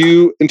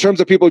 In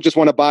terms of people who just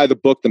want to buy the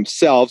book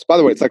themselves, by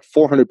the way, it's like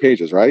 400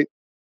 pages, right?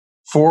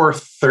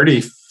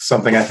 430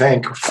 something, I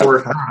think.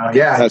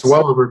 It's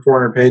well over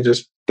 400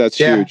 pages. That's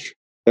huge.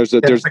 There's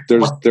a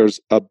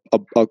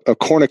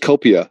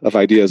cornucopia of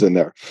ideas in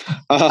there.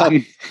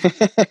 Do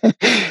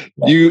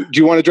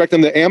you want to direct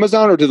them to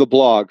Amazon or to the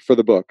blog for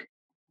the book?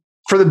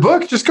 For the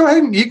book, just go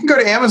ahead. You can go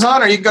to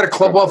Amazon or you can go to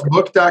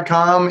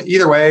clubwealthbook.com.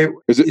 Either way.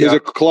 Is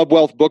it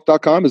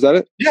clubwealthbook.com? Is that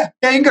it? Yeah.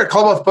 You can go to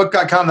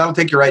clubwealthbook.com. That'll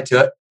take you right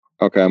to it.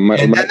 Okay.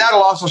 And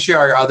that'll also share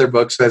our other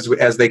books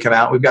as they come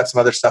out. We've got some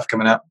other stuff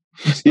coming out.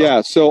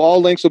 Yeah. So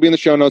all links will be in the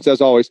show notes as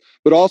always,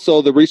 but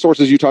also the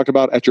resources you talked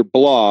about at your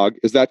blog.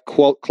 Is that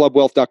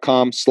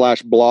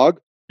clubwealth.com/blog?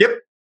 Yep.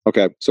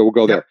 Okay. So we'll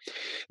go there.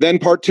 Then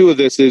part 2 of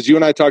this is you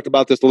and I talked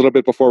about this a little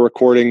bit before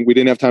recording. We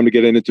didn't have time to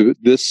get into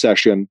this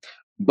session,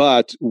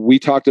 but we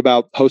talked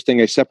about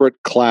hosting a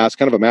separate class,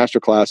 kind of a master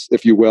class,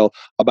 if you will,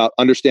 about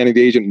understanding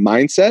the agent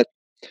mindset.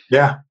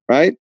 Yeah.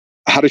 Right.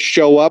 How to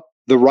show up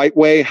the right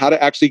way, how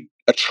to actually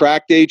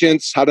attract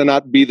agents, how to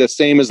not be the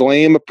same as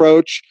lame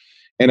approach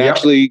and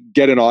actually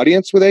get an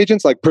audience with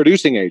agents, like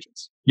producing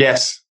agents.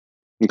 Yes.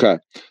 Okay.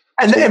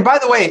 And by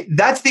the way,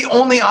 that's the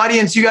only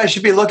audience you guys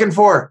should be looking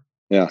for.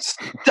 Yeah.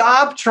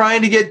 Stop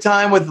trying to get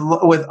time with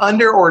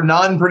under or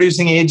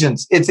non-producing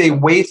agents. It's a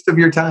waste of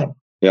your time.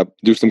 Yep.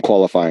 Do some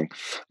qualifying.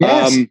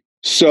 Yes.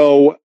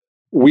 So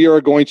we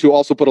are going to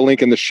also put a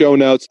link in the show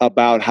notes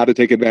about how to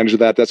take advantage of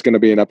that. That's going to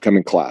be an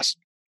upcoming class.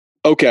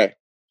 Okay.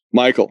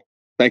 Michael,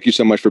 thank you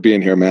so much for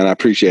being here, man. I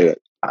appreciate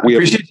it. I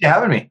appreciate you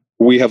having me.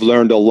 We have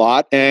learned a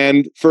lot.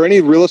 And for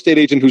any real estate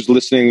agent who's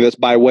listening to this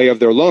by way of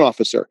their loan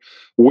officer,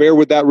 where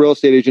would that real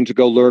estate agent to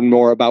go learn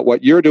more about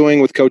what you're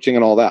doing with coaching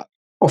and all that?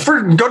 Well,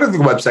 go to the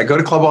website, go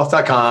to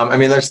clubwealth.com. I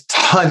mean, there's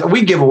tons.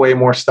 We give away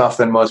more stuff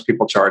than most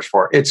people charge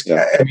for. I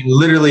mean,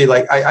 literally,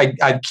 like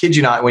I kid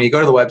you not, when you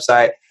go to the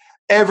website,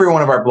 every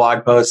one of our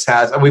blog posts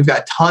and we've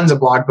got tons of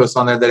blog posts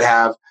on there that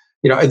have,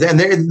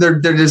 and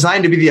they're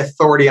designed to be the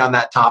authority on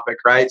that topic,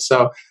 right?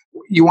 So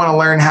you want to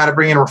learn how to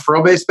bring in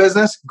referral-based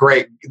business?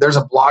 Great. There's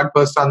a blog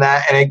post on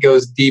that and it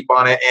goes deep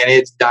on it and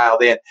it's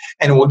dialed in.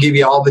 And we'll give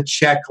you all the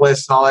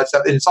checklists and all that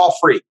stuff. And it's all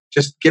free.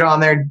 Just get on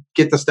there,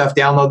 get the stuff,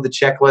 download the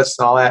checklists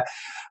and all that.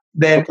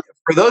 Then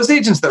for those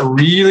agents that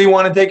really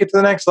want to take it to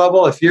the next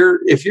level, if you're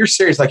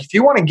serious, like if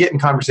you want to get in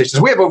conversations,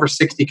 we have over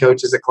 60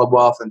 coaches at Club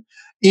Wealth and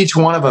each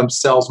one of them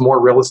sells more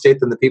real estate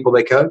than the people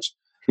they coach.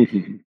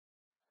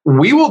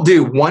 We will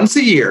do once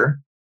a year,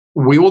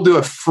 we will do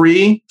a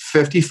free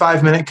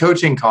 55-minute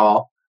coaching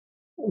call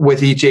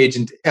with each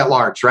agent at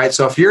large, right?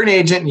 So if you're an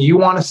agent and you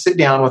want to sit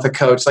down with a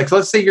coach, like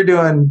let's say if you're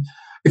doing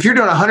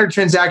 100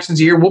 transactions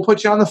a year, we'll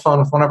put you on the phone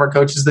with one of our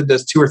coaches that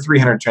does 200 or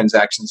 300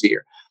 transactions a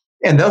year.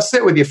 And they'll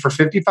sit with you for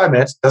 55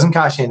 minutes. Doesn't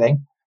cost you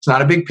anything. It's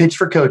not a big pitch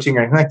for coaching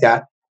or anything like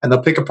that. And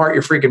they'll pick apart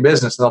your freaking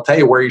business and they'll tell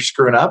you where you're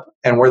screwing up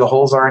and where the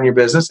holes are in your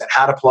business and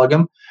how to plug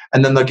them.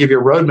 And then they'll give you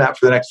a roadmap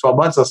for the next 12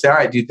 months. They'll say, all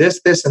right, do this,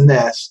 this, and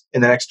this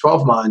in the next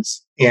 12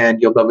 months and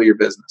you'll double your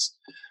business.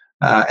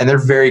 And they're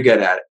very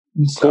good at it.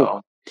 So,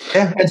 cool.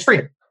 Yeah, it's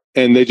free.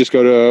 And they just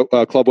go to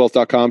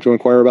clubwealth.com to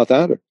inquire about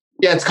that? Or?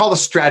 Yeah, it's called a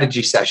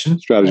strategy session.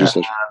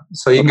 Session.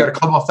 So you can go to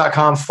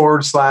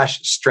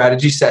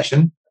clubwealth.com/strategy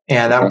session.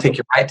 And that'll take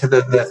you right to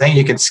the thing.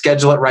 You can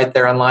schedule it right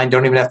there online.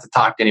 Don't even have to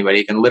talk to anybody.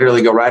 You can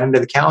literally go right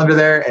into the calendar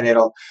there and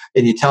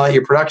you tell it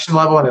your production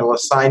level and it'll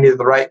assign you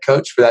the right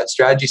coach for that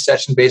strategy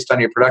session based on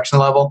your production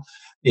level.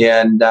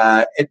 And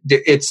I'm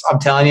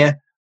telling you,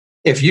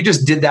 if you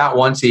just did that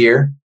once a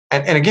year,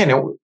 and again,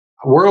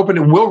 we're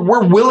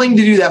willing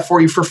to do that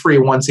for you for free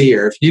once a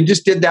year. If you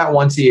just did that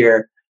once a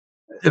year,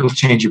 it'll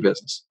change your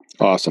business.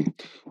 Awesome.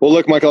 Well,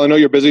 look, Michael, I know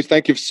you're busy.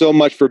 Thank you so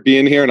much for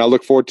being here. And I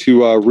look forward to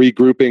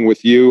regrouping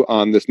with you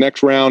on this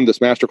next round, this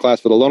masterclass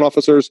for the loan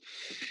officers.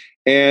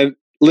 And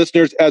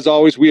listeners, as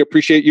always, we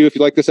appreciate you. If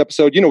you like this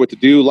episode, you know what to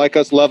do. Like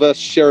us, love us,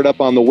 share it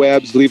up on the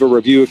webs, leave a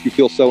review if you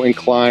feel so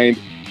inclined.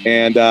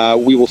 And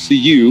we will see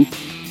you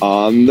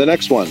on the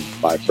next one.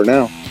 Bye for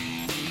now.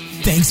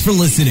 Thanks for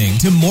listening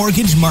to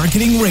Mortgage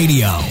Marketing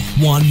Radio.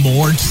 Want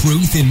more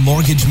truth in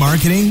mortgage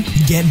marketing?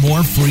 Get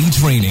more free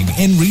training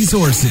and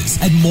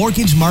resources at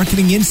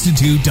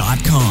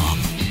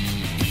mortgagemarketinginstitute.com.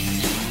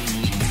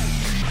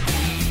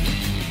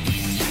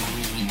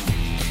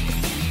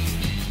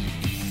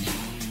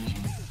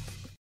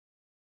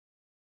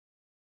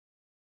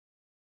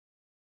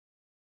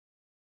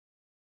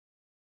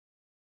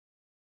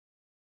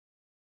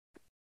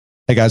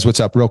 Hey guys, what's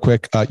up? Real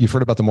quick, you've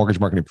heard about the Mortgage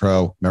Marketing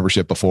Pro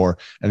membership before,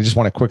 and I just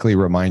want to quickly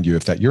remind you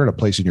if that you're in a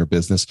place in your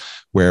business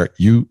where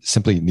you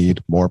simply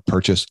need more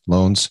purchase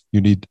loans,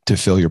 you need to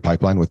fill your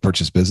pipeline with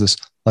purchase business.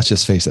 Let's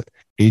just face it,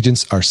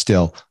 agents are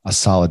still a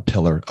solid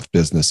pillar of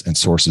business and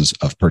sources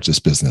of purchase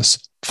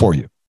business for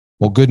you.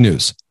 Well, good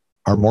news.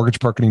 Our Mortgage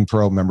Marketing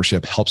Pro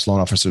membership helps loan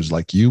officers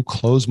like you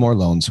close more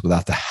loans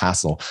without the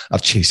hassle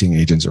of chasing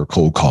agents or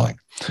cold calling.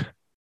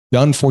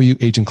 Done for you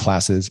agent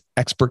classes,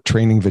 expert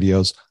training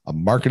videos, a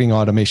marketing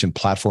automation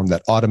platform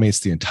that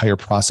automates the entire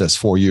process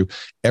for you,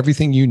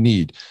 everything you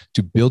need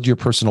to build your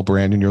personal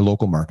brand in your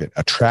local market,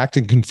 attract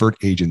and convert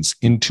agents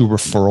into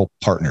referral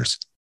partners.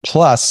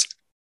 Plus,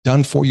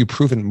 done for you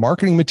proven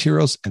marketing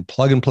materials and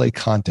plug and play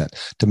content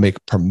to make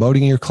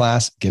promoting your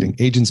class, getting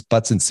agents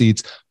butts in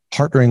seats,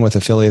 partnering with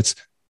affiliates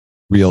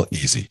real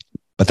easy.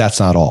 But that's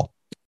not all.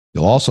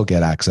 You'll also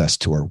get access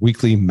to our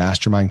weekly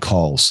mastermind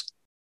calls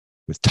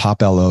with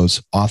top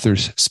LOs,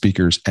 authors,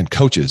 speakers, and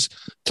coaches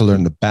to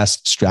learn the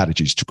best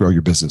strategies to grow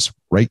your business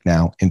right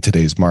now in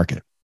today's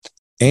market.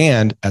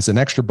 And as an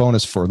extra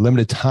bonus for a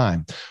limited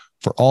time,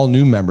 for all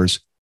new members,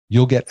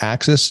 you'll get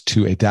access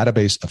to a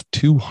database of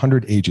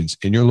 200 agents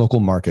in your local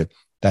market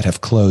that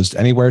have closed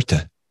anywhere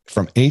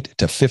from 8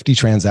 to 50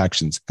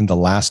 transactions in the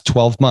last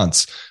 12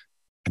 months.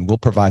 And we'll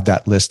provide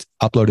that list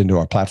uploaded into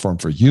our platform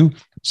for you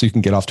so you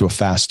can get off to a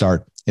fast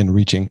start in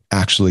reaching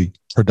actually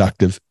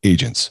productive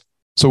agents.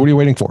 So what are you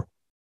waiting for?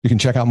 You can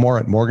check out more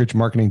at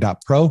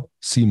mortgagemarketing.pro,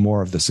 see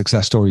more of the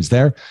success stories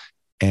there.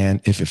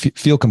 And if you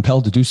feel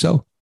compelled to do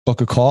so,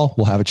 book a call.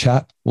 We'll have a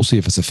chat. We'll see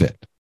if it's a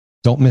fit.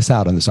 Don't miss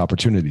out on this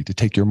opportunity to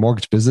take your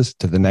mortgage business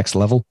to the next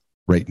level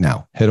right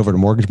now. Head over to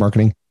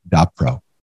mortgagemarketing.pro.